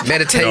walks?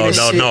 Meditating and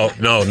shit. No.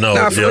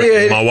 Nah, for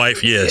real. My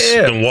wife, yes.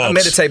 Yeah. Them walks. I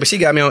meditate, but she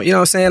got me on, you know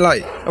what I'm saying?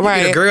 Like, you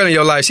get a girl in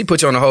your life, she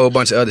put you on a whole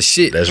bunch of other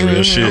shit. That's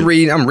real shit.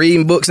 I'm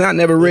reading books and I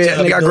never read.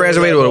 Nigga, I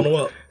graduated with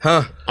a...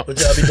 Huh? What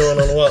y'all be doing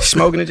on the walk?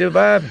 Smoking and just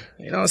vibing.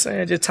 You know what I'm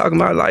saying? Just talking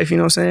about life, you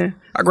know what I'm saying?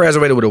 I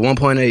graduated with a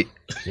 1.8.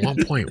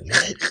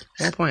 1.8?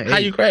 1.8. How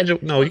you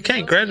graduate? No, you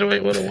can't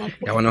graduate with a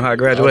 1.8. Y'all wanna know how I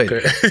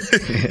graduated? Okay.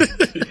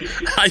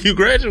 How you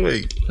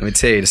graduate? Let me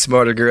tell you, the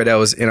smarter girl that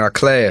was in our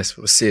class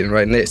was sitting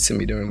right next to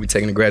me during we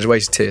taking the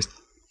graduation test.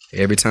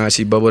 Every time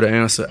she bubbled the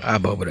answer, I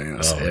bubbled the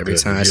answer. Every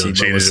time she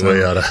bubbled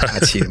something, I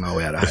cheated my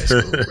way out of high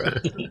school, bro.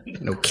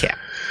 No cap.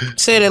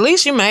 Shit, at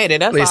least you made it.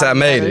 That's at least I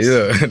made it.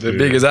 Yeah. The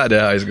biggest out there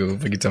high school.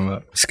 What you talking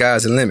about?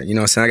 Sky's the limit. You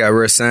know what I'm saying? I got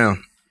real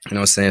sound. You know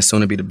what I'm saying?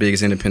 Soon to be the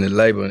biggest independent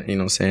label, you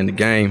know what I'm saying, in the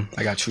game.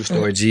 I got True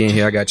Story G in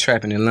here. I got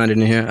Trapping in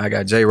London in here. I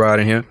got J-Rod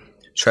in here.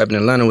 Trapping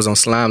in London was on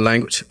Slime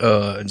Language.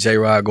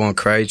 J-Rod going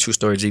crazy. True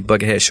Story G,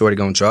 Buckethead Shorty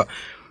gonna drop.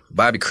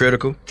 Bobby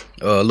Critical.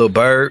 Lil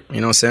Bird.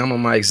 You know what I'm saying? I'm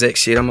on my exec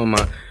shit. I'm on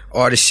my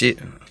artist shit.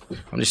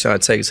 I'm just trying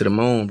to take it to the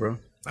moon, bro.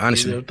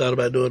 Honestly. You never thought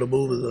about doing the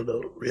movies or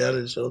the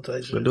reality show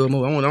type shit? Do a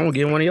movie. I want to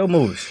get in one of your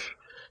movies.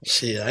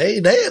 Shit, I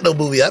ain't had no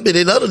movie. I been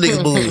in other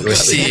niggas' movies. Well,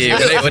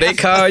 shit, when they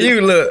call you,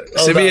 look,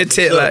 send me a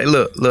text like,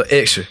 look, little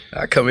extra.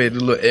 I come in and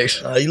do a little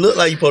extra. You look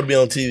like you supposed to be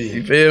on TV.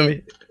 You feel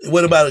me?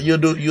 What about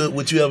it?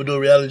 Would you ever do a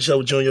reality show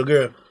with you and your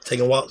girl?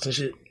 Taking walks and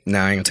shit?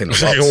 Nah, I ain't gonna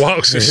take no walks. Taking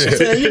walks and shit.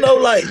 Yeah, you know,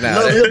 like,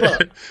 love hip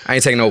hop. I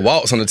ain't taking no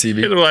walks on the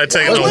TV. You know, like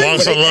taking no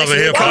walks on love and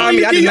hip hop.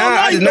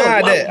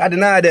 I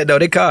denied that, though.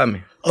 They called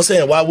me. I'm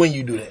saying, why wouldn't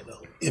you do that, though?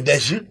 If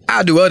that's you.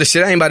 I do other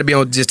shit. I ain't about to be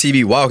on just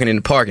TV walking in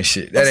the park and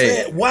shit. That I'm ain't.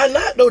 saying, why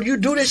not, though? You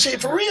do this shit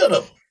for real,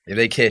 though. If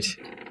they catch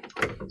you.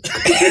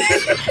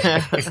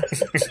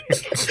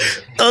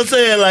 I'm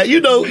saying, like, you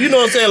know what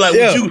I'm saying? Like,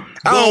 yeah. would you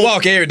I don't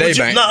walk every day,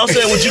 man. No, I'm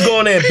saying, would you go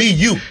in there and be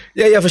you?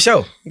 Yeah, for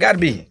sure. Gotta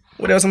be.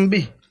 What else I'm gonna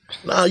be?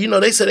 Nah, you know,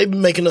 they say they be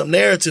making up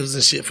narratives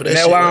and shit for that shit.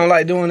 That's why I don't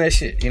like doing that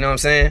shit. You know what I'm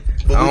saying?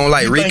 But I don't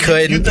like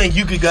recutting. You think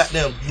you could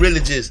goddamn really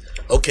just,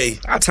 okay.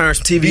 I turn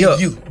some TV up.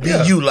 Be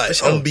you, like,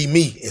 sure. I'm gonna be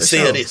me and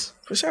say this.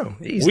 For sure.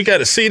 Easy. We got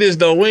to see this,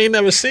 though. We ain't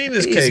never seen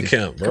this Easy.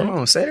 K-Camp, bro. Come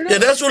on, say it. Yeah,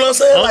 that's what I'm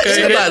saying. Like,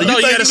 Okay, about it. no,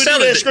 you think got to could sell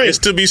do that it. stream? It's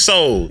to be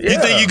sold. You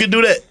think you could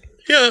do that?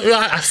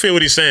 Yeah, I feel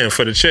what he's saying.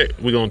 For the check,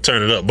 we're going to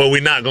turn it up. But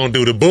we're not going to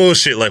do the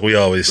bullshit like we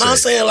always say. No, I'm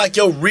saying like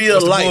your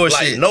real life.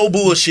 Like no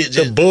bullshit.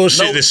 The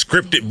bullshit, the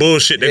scripted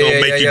bullshit they're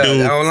going to make you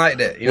do. I don't like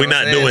that. We're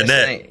not doing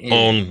that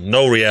on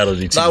no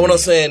reality TV. Nah, what I'm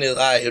saying is,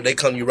 all right, if they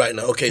come to you right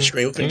now, okay,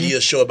 Scream, we can give you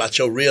a show about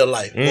your real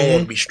life. You don't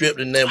want to be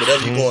stripped and then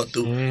whatever you're going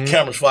through,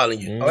 cameras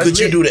following you. Could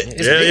you do that?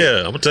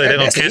 Yeah. I'm going to tell you,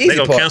 they're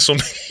going to cancel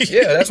me.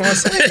 Yeah, that's what I'm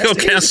saying. They're going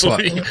to cancel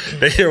me.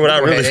 They hear what I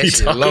really be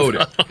talking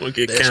about. I'm going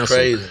to get canceled. That's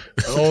crazy.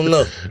 I don't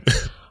know.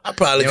 I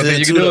probably could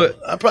you too. can do it?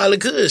 I probably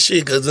could,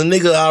 shit, because the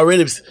nigga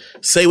already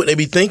say what they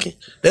be thinking.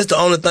 That's the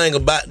only thing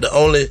about, the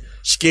only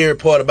scary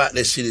part about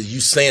that shit is you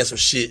saying some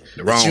shit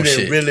that you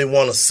didn't really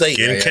want to say.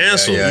 Getting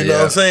canceled. You know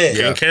what I'm saying?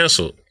 Getting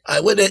canceled.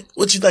 All right,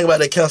 what you think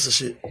about that cancel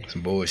shit?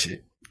 Some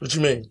bullshit. What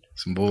you mean?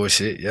 Some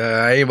bullshit. Yeah,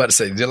 I ain't about to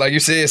say, just like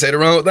you said, say the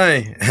wrong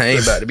thing. I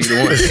ain't about to be the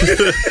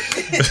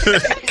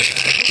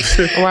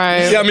one.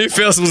 Right. You got me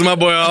festivals, my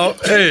boy.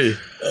 Out. Hey.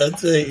 I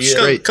think,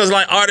 yeah. Because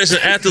like artists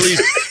and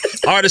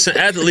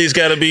athletes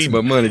got to be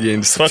money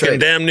getting fucking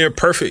damn near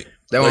perfect.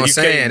 That's what I'm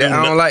saying.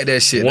 I don't like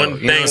that shit. One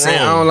thing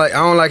wrong. I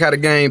don't like how the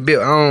game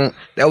built.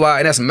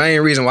 That's the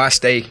main reason why I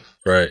stay.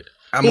 Right.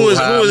 Who was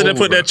it that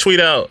put that tweet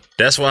out?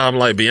 That's why I'm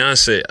like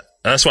Beyonce.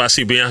 That's why I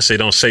see Beyonce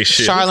don't say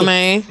shit.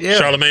 Charlamagne. Yeah,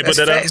 Charlamagne put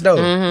that facts, out?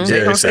 Though.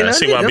 Yeah, I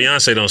see why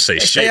Beyonce don't say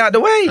shit. Stay out the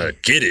way. I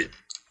get it.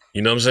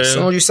 You know what I'm saying? As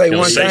soon as you say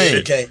one thing.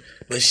 Okay.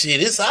 But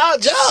shit, it's our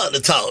job to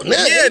talk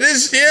now. Yeah,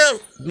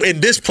 in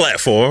this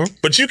platform.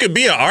 But you could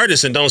be an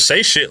artist and don't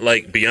say shit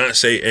like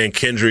Beyonce and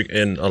Kendrick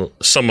and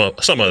some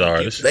other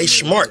artists. They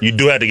smart. You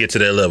do have to get to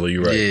that level,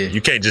 you're right. Yeah.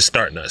 You can't just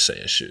start not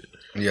saying shit.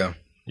 Yeah.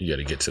 You got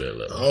to get to that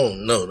level. I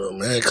don't know though,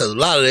 man, because a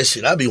lot of that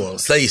shit, I be wanting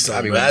to say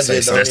something. That's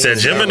that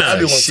Gemini.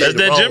 That's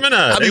that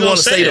Gemini. I be want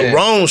to say the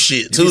wrong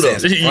shit too, though.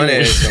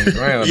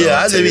 Yeah,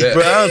 I just be,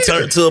 bro, I done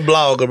turned to a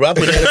blogger, bro. I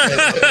put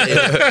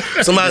that.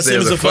 Somebody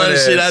send me some funny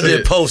shit, I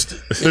just post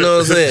it. You know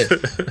what I'm saying?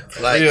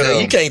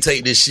 Like, you can't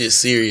take this shit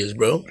serious,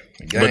 bro.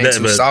 But that's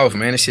too soft,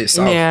 man. This shit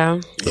soft. Yeah.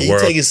 You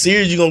take it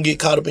serious, you're gonna get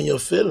caught up in your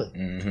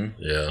feeling.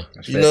 Yeah.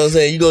 You know what I'm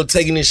saying? You go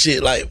taking this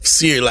shit like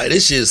serious, like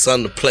this shit is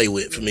something to play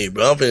with for me,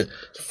 bro. I'm finna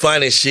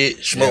find that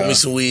shit, smoke me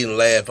some weed and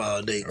laugh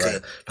all day. Cause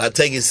if I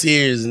take it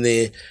serious, and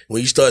then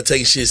when you start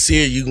taking shit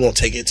serious, you gonna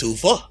take it too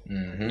far. You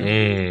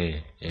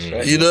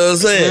know what I'm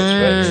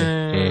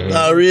saying?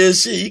 Nah, real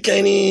shit, you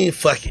can't even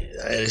fuck it.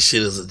 That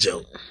shit is a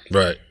joke.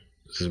 Right.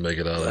 Just make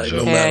it all a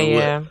joke. No matter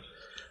what.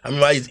 I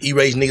remember I used to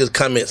erase niggas'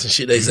 comments and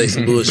shit. They say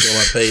some bullshit on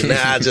my page.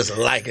 Now I just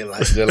like it.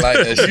 Like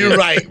that shit. You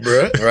right,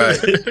 bro. Right.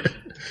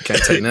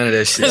 Can't take none of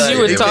that shit. Cause you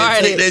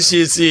retarded. Take that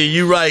shit serious.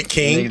 You right,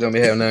 King. Niggas don't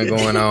be having nothing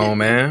going on,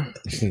 man.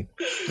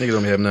 Niggas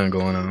don't be having nothing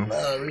going on.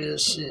 Nah, real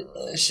shit,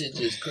 man. That shit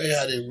just crazy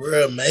how this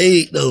world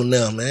made though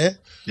now, man.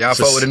 Y'all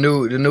fuck with the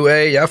new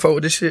A? Y'all fuck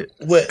with this shit?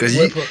 What? Cause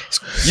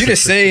you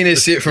just seen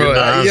this shit from all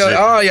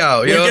y'all.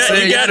 You know what I'm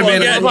saying? Y'all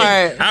been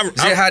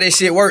just how this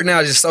shit work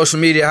now. Just social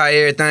media, how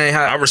everything.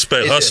 How I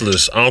respect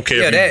hustlers. I don't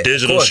care if you're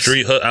digital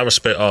street. I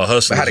respect all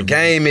hustlers. But how the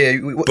game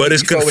is. But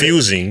it's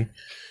confusing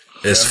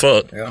as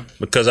fuck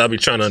because I be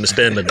trying to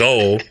understand the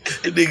goal.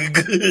 Nigga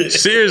good.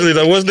 Seriously,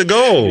 though, what's the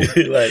goal?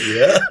 Like,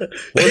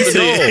 what's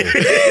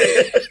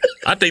the goal?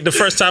 I think the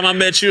first time I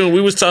met you and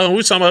we was talking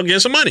about getting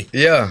some money.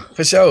 Yeah,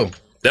 for sure.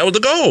 That was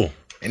the goal.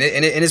 And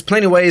there's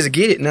plenty of ways to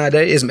get it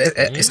nowadays.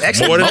 It's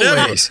actually more than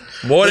ever. ways.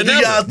 More than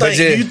ever.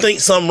 Do you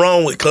think something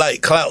wrong with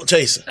like clout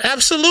chasing?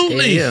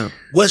 Absolutely. Yeah.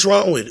 What's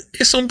wrong with it?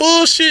 It's some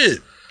bullshit.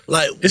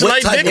 Like it's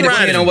what like dick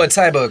riding. On what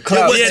type of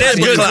clout? Yeah, there's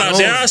good clout.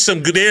 There's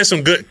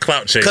some good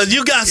clout chasing. Cause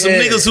you got some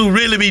niggas who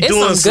really be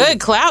doing some good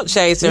clout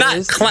chasers.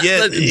 Not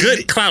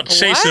good clout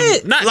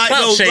chasing. Not like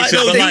clout chasing. Like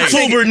those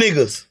YouTuber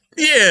niggas.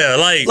 Yeah,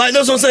 like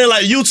that's what I'm saying.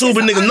 Like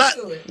YouTuber niggas, not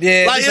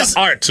like it's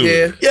art to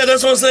it. Yeah,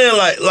 that's what I'm saying.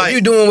 Like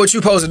you doing what you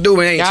supposed to do,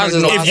 and ain't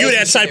if you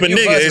that type of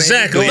nigga,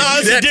 exactly. No,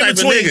 it's a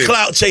difference between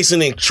clout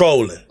chasing and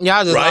trolling.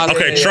 Y'all just right?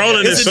 Okay,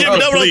 trolling is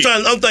complete. That's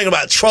what I'm thinking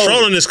about.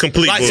 Trolling is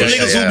complete. Like some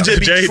niggas who just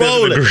be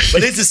trolling,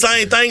 but it's the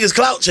same thing as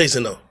clout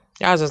chasing though.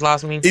 Y'all just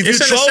lost me. If you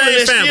trolling,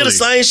 it's still the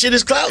same shit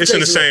as clout chasing. It's in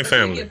the same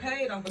family.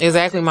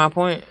 Exactly my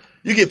point.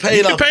 You get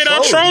paid off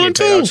trolling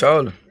too.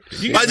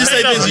 I just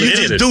say this: you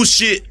just do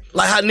shit.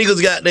 Like how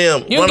niggas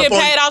goddamn. You get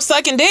paid off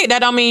sucking dick. That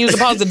don't mean you're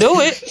supposed to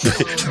do it.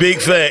 Big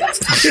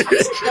fact.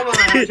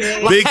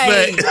 Big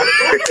fact.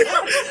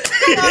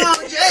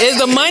 Is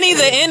the money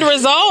the end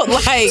result?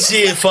 Like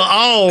shit for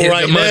all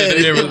right now.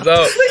 The end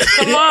result.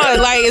 Come on,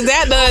 like is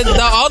that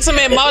the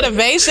ultimate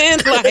motivation?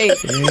 Like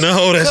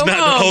no, that's not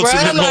the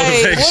ultimate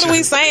motivation. Like, what are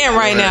we saying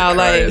right now?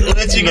 Like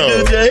what you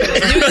do, Jay?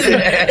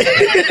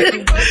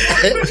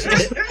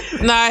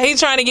 Nah, he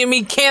trying to get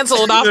me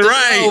canceled off the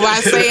show by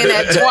saying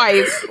that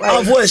twice. Like,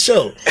 off what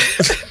show?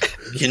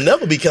 You can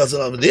never be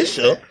canceled off of this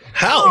show.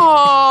 How?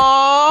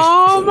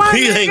 Oh my!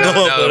 He ain't going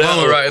for that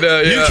one. Right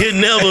there, You can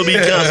never be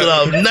canceled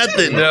off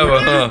nothing. Never,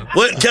 huh?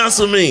 What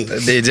cancel mean?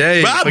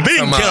 DJ. Bro, I've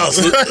been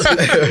canceled.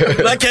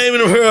 When I came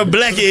in her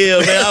black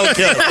hair, man, I was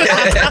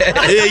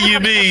canceled. Here you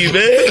be,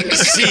 man.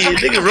 Shit,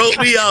 nigga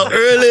wrote me out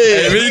early.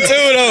 Hey, me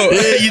too, though.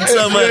 Yeah, you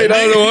talking about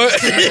what?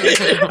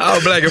 I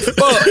was black as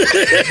fuck.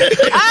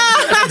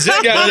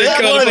 Just got that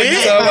color.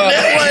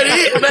 That wasn't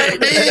it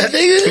back then,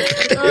 nigga.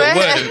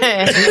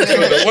 It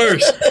was the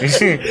worst.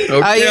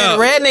 Oh yeah, the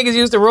red niggas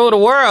used to rule the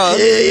world.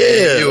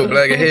 Yeah. You were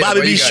black and head.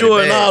 Bobby B.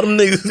 Short and all them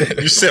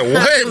niggas. You said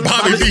what?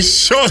 Bobby B.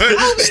 Short.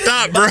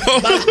 Stop, bro.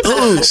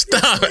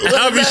 Stop.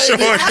 I'll be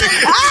short.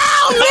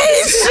 I'll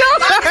be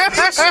short.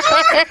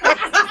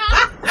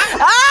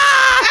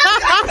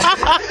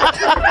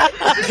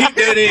 Keep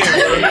that in,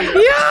 bro.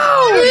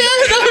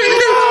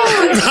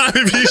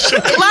 Bobby B.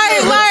 Short.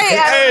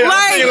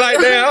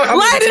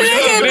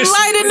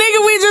 Like the nigga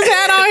we just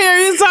had on here.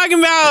 He's talking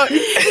about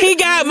he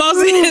got most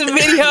of his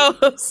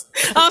videos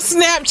on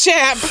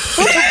Snapchat.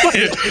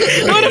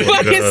 What the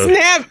fuck is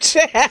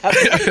Snapchat?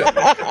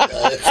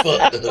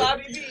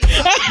 I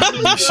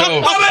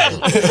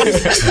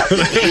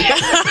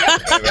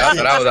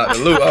thought I was out the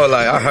loop. I was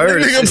like, I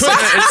heard it. It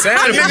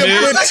sounded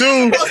familiar.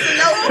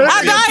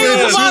 I thought he was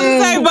supposed to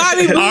say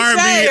Bobby B. R&B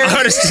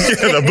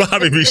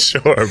Bobby B.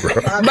 Short, bro.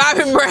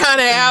 Bobby Brown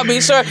and Al B.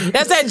 Short.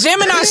 That's that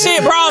Gemini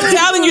shit, bro. I'm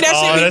telling you, that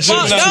shit be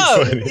fucked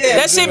up.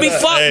 That shit be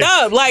fucked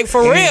up. Like,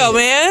 for real,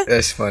 man.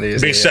 That's funny.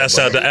 Big shouts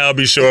out to Al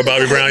B. Short,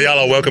 Bobby Brown. Y'all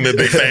are welcome in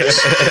Big Facts.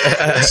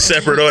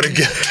 Separate or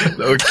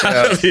together.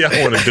 However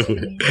y'all want to do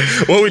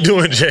it. What we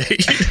doing, Jay?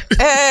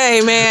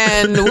 Hey,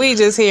 man. We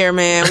just here,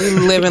 man. We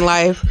living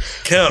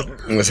life. Count.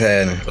 What's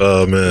happening?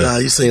 Oh, man. Nah,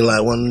 you seem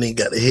like one of them niggas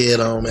got the head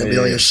on, man. Be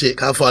on your shit.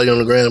 How far you on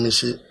the gram and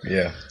shit?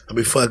 Yeah. I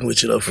be fucking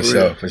with you though, for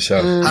real. For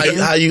sure.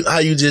 How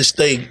you just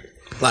stay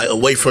like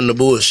away from the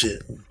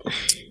bullshit?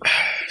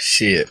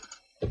 Shit.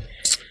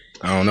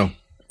 I don't know.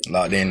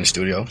 Locked in the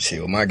studio,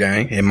 shit with my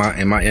gang, in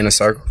my inner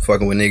circle,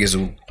 fucking with niggas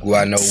who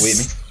I know with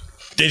me.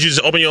 Did you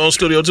just open your own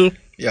studio too?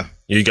 Yeah.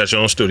 You got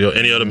your own studio.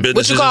 Any other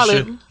businesses? What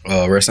you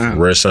call it? Red Sounds.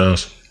 Red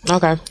Sounds.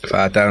 Okay.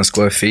 5,000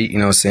 square feet, you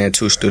know what I'm saying?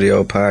 2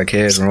 studio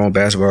podcasts, our own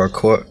basketball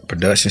court,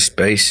 production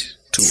space,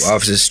 2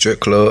 offices, strip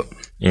club.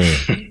 I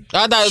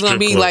thought it was gonna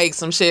be like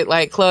some shit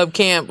like club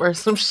camp or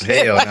some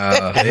shit. Hell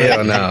no,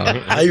 hell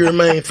no. How you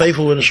remain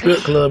faithful with a strip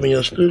club in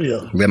your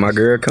studio? Let my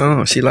girl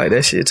come. She like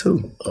that shit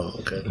too. Oh,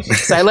 okay.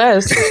 Say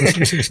less.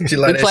 She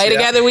like We that play shit.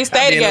 together, we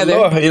stay together.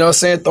 You know what I'm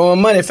saying?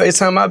 Throwing money,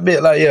 FaceTime my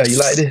bitch. Like, yeah, you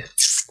like this?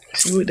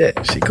 She with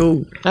that. She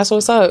cool. That's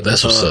what's up.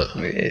 That's what's up.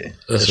 Yeah.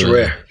 That's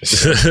rare.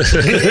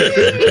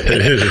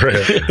 It is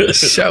rare.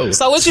 Show.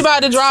 So what you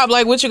about to drop?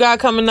 Like what you got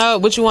coming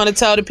up? What you want to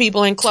tell the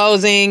people in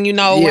closing? You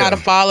know, Yeah. how to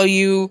follow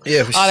you.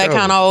 Yeah, for all that sure.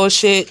 kind of old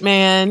shit,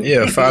 man.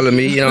 Yeah, follow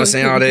me. You know what I'm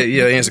saying? All that,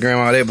 yeah,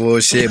 Instagram, all that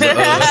bullshit. But,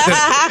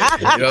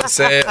 you know what I'm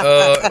saying?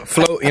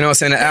 Float, you know what I'm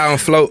saying? The album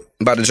Float,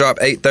 about to drop 8/13.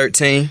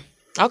 Okay,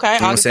 You know what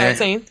I'm August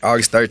saying? 13th.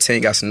 August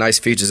 13th, got some nice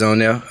features on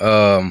there.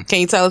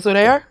 Can you tell us who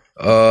they are?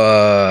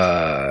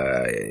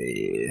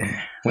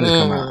 When it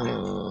come out?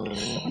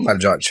 I'm about to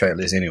drop the track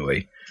list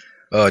anyway.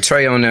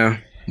 Trey on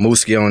there,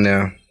 Mooski on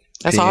there,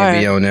 That's PNB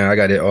hard. on there. I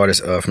got that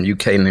artist from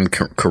UK named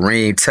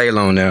Kareem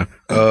Taylor on there.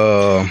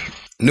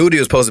 Nudie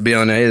was supposed to be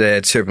on there.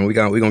 His ass tripping. We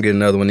gonna get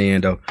another one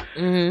in though.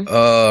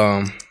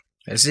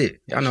 That's it.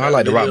 Y'all know I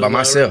like to rock by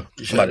myself.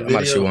 I'm about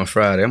to shoot on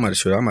Friday. I'm about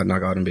to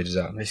knock all them bitches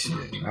out. That shit.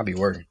 I be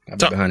working. I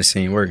be behind the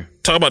scene working.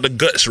 Talk about the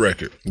Guts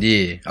record.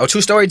 Yeah. Oh,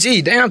 True Story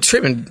G. Damn,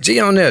 tripping. G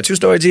on there. True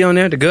Story G on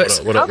there. The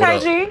Guts. What up?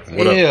 G.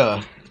 What up?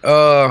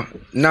 Yeah.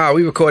 Nah,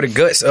 we recorded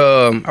Guts.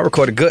 I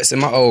recorded Guts in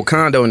my old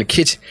condo in the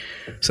kitchen.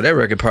 So that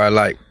record probably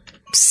like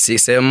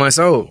 6-7 months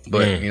old.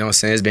 But you know what I'm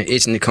saying? It's been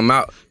itching to come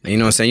out. And you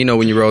know what I'm saying? You know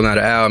when you roll out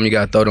an album, you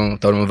gotta throw them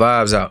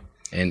vibes out.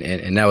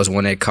 And that was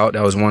one that caught.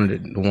 That was one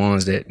of the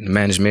ones that the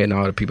management and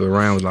all the people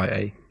around was like,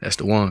 hey, that's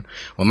the one.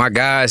 Well, my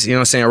guys, you know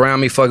what I'm saying, around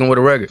me fucking with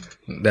a record,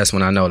 that's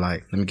when I know,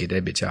 like, let me get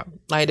that bitch out.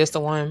 Like this the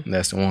one.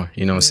 That's the one.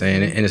 You know what I'm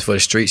saying? And it's for the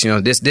streets. You know,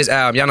 this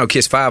album, y'all know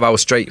Kiss 5, I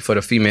was straight for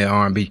the female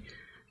R&B.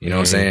 You know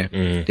what I'm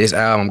saying? This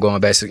album, I'm going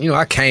back to, you know,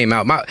 I came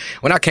out.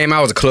 When I came out,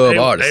 I was a club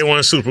artist.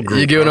 A1 super group.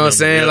 You get what I'm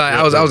saying? Like,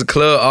 I was a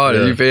club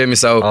artist. Yeah. You feel me?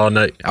 So all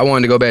night. I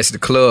wanted to go back to the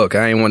club. 'Cause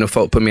I ain't want the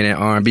folk put me in that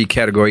R&B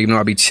category. Even though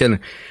I be chilling.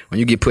 When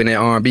you get put in that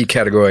R&B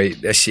category,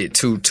 that shit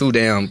too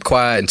damn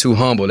quiet and too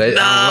humble. I don't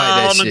like that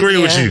I don't shit.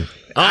 agree with you.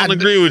 I don't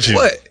agree with you.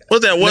 What?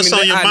 What's that? What's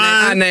on your mind?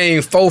 I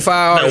named 4-5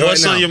 Now,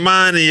 what's right on now. your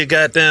mind and you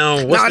got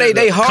down? No,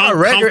 they hard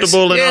records.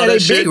 Comfortable and Yeah, all they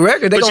that shit. big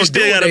records. They But gonna you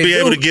still do what got to they be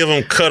able do. to give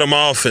them, cut them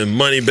off and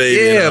money, baby.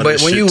 and Yeah, all but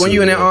that when shit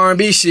you in too, that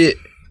R&B shit,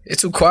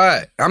 it's too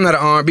quiet. I'm not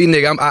an R&B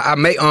nigga. I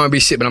make R&B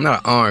shit, but I'm not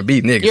an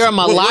R&B nigga. You're a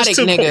melodic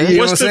nigga. You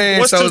know what I'm saying?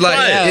 What's So too it's like,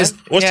 quiet?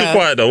 What's too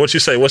quiet though? What you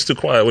say? What's too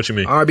quiet? What you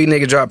mean? R&B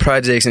nigga drop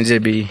projects and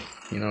just be,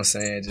 you know what I'm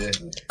saying?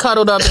 Just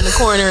Cuddled up in the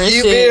corner and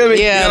you shit. feel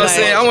me? Yeah, you know what I'm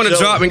saying? I want to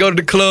drop and go to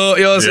the club.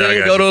 You know what I'm Yeah, I saying?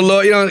 got Go to you. the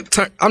Lord. You know,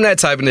 I'm that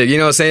type of nigga. You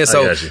know what I'm saying?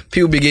 So got you.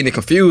 people be getting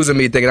confused with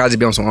me, thinking I just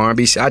be on some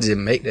R&B shit. I just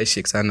make that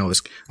shit because I know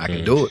I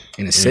can do it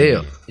and it's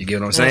sell. You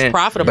get what I'm saying?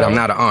 profitable. But I'm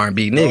not an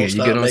R&B nigga.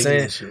 You get what I'm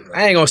saying?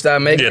 I ain't gonna stop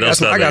making. Yeah, I don't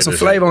got stop some making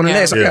flavor on the that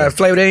next. shit. I got Yeah. a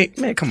flavor that ain't.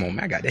 Man, come on,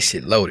 man. I got that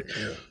shit loaded.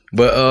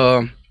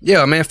 But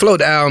yeah, man. Float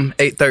the album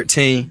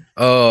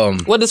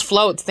 8/13. What does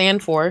float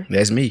stand for?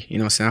 That's me. You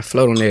know what I'm saying? I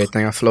float on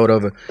everything. I float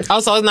over. Oh,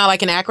 so it's not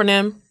like an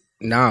acronym?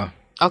 Nah.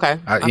 Okay. You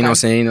know what I'm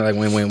saying? You know, like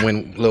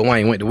when Lil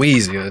Wayne went to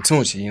Weezy or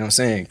Tunchi, you know what I'm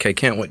saying? K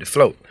Camp went to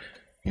Float.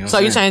 You know So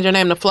what you I'm saying? changed your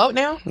name to Float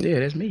now? Yeah,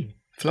 that's me.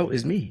 Float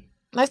is me.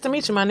 Nice to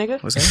meet you, my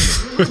nigga. What's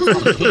happening?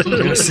 You know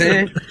what I'm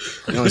saying?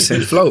 You know what I'm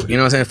saying? Float. You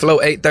know what I'm saying?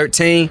 Float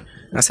 8/13.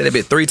 I said that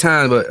bit 3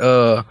 times, but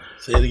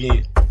say it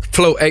again.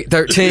 Float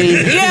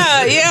 8/13.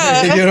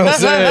 Yeah. You know what I'm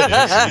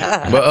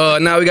saying?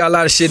 But now we got a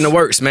lot of shit in the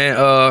works,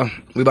 man.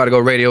 We about to go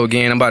radio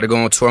again. I'm about to go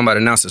on tour. I'm about to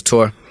announce this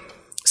tour.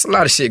 It's a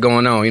lot of shit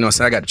going on. You know what I'm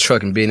saying? I got the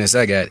trucking business.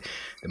 I got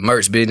the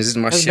merch business. This is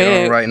my That's shit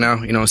big. on right now.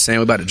 You know what I'm saying?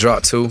 We about to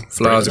drop 2.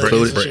 Flaws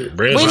included.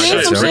 Bring We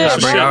need some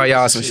shit, Bring bro. all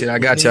y'all some shit. I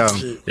got y'all.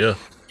 Yeah.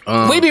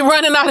 We be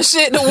running out of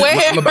shit to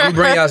wear. I'm gonna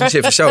bring y'all some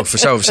shit for sure.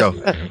 So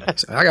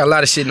I got a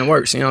lot of shit in the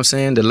works. You know what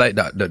I'm saying?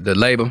 The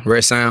label,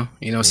 Red Sound.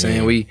 You know what I'm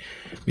saying? We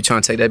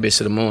trying to take that bitch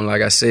to the moon.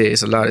 Like I said,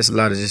 it's a lot of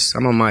just.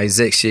 I'm on my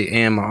exec shit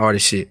and my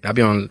artist shit. I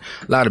be on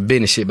a lot of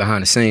business shit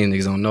behind the scenes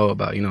niggas don't know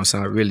about. You know what I'm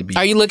saying? I really be.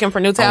 Are you looking for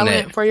new on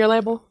talent that. for your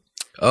label?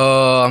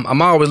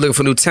 I'm always looking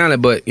for new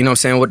talent, but you know what I'm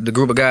saying? What the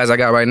group of guys I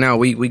got right now,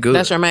 we good.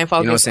 That's your main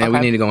focus. You know what I'm saying? Okay.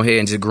 We need to go ahead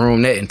and just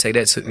groom that and take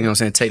that. You know what I'm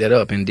saying? Take that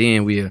up, and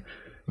then we'll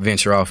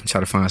venture off and try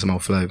to find some more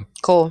flavor.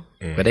 Cool.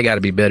 But they got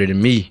to be better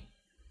than me.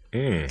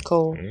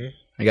 Cool.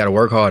 They got to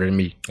work harder than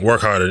me.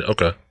 Work harder.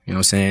 Okay. You know what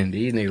I'm saying?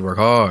 These niggas work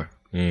hard.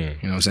 You know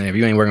what I'm saying? If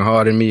you ain't working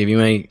harder than me, if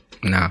you ain't,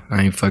 nah,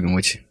 I ain't fucking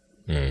with you.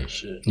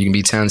 You can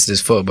be talented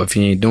as fuck, but if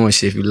you ain't doing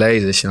shit, if you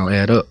lazy, that shit don't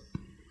add up.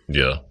 Yeah.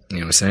 You know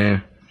what I'm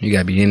saying? You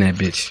gotta be in that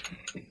bitch.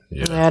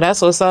 Yeah,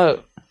 that's what's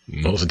up.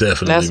 Most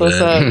definitely, That's what's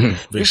man. up.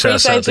 Big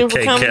shouts out to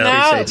K coming Cap.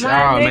 out,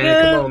 my man,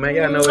 nigga. come on, man.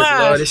 Y'all know it's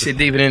love. This shit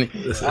deeper than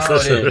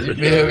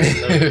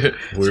it.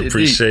 We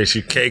appreciate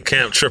you.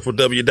 K-Camp,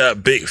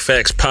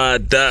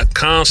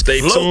 www.bigfactspod.com.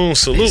 Stay tuned.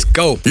 Salute. Let's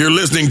go. You're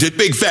listening to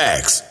Big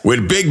Facts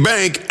with Big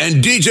Bank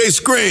and DJ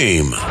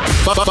Scream.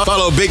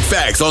 Follow Big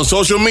Facts on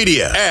social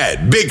media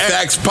at Big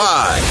Facts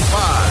Pod.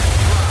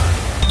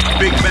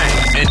 Big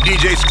Bank and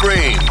DJ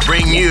Scream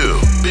bring you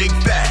Big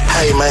Facts.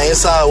 Hey, man,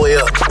 it's all the way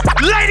up.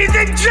 Ladies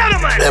and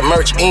gentlemen. That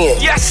merch in.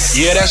 Yes.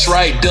 Yeah, that's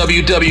right.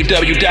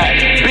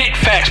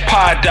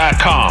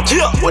 www.bigfactspod.com.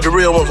 Yeah. With the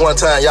real ones one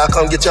time. Y'all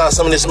come get y'all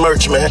some of this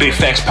merch, man.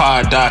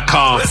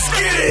 Bigfactspod.com. Let's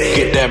get it.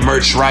 Get that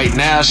merch right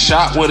now.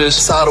 Shop with us.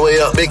 It's all the way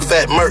up. Big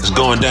fat merch. It's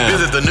going down.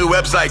 Visit the new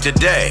website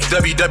today.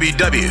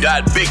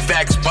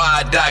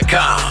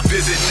 www.bigfactspod.com.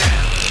 Visit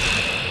now.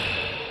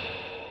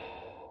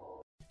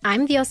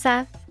 I'm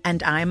Diosa.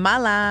 And I'm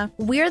Mala.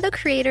 We're the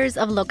creators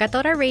of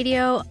Locatora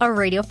Radio, a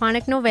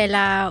radiophonic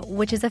novela,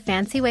 which is a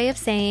fancy way of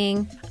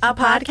saying A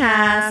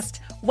podcast.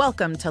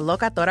 Welcome to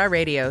Locatora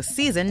Radio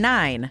Season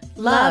 9.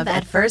 Love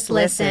at First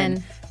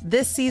Listen.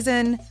 This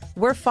season,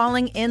 we're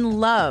falling in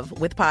love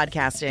with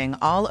podcasting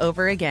all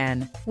over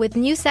again. With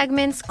new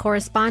segments,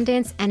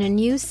 correspondence, and a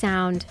new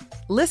sound.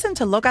 Listen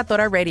to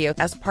Locatora Radio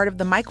as part of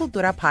the Michael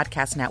Dura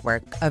Podcast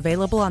Network,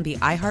 available on the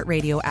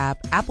iHeartRadio app,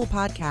 Apple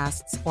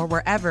Podcasts, or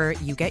wherever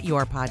you get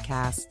your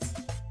podcasts.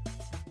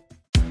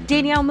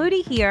 Danielle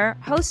Moody here,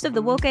 host of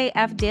the Woke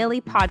AF Daily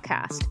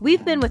podcast.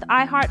 We've been with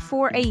iHeart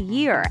for a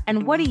year,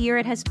 and what a year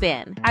it has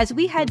been. As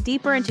we head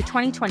deeper into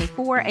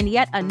 2024 and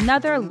yet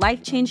another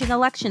life-changing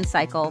election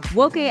cycle,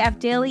 Woke AF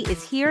Daily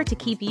is here to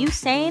keep you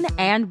sane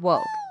and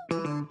woke.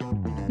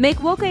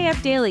 Make Woke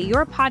AF Daily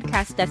your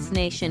podcast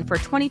destination for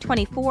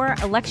 2024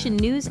 election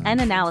news and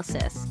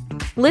analysis.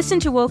 Listen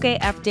to Woke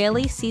AF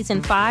Daily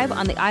Season 5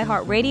 on the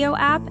iHeartRadio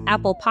app,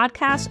 Apple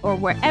Podcasts, or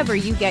wherever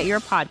you get your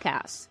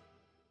podcasts.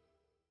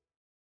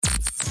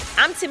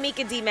 I'm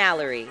Tamika D.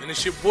 Mallory. And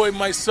it's your boy,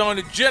 my son,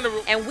 the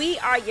General. And we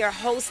are your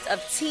hosts of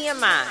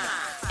TMI.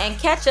 And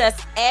catch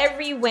us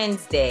every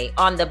Wednesday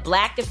on the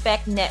Black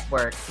Effect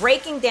Network,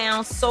 breaking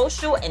down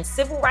social and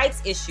civil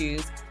rights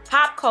issues,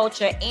 pop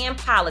culture, and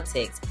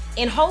politics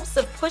in hopes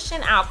of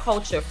pushing our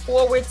culture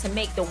forward to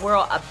make the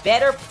world a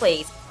better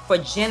place for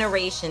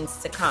generations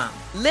to come.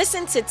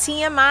 Listen to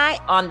TMI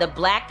on the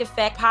Black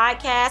Effect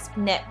Podcast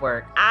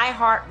Network,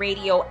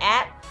 iHeartRadio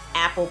app,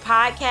 Apple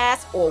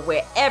Podcasts, or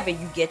wherever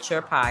you get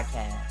your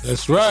podcasts.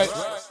 That's right.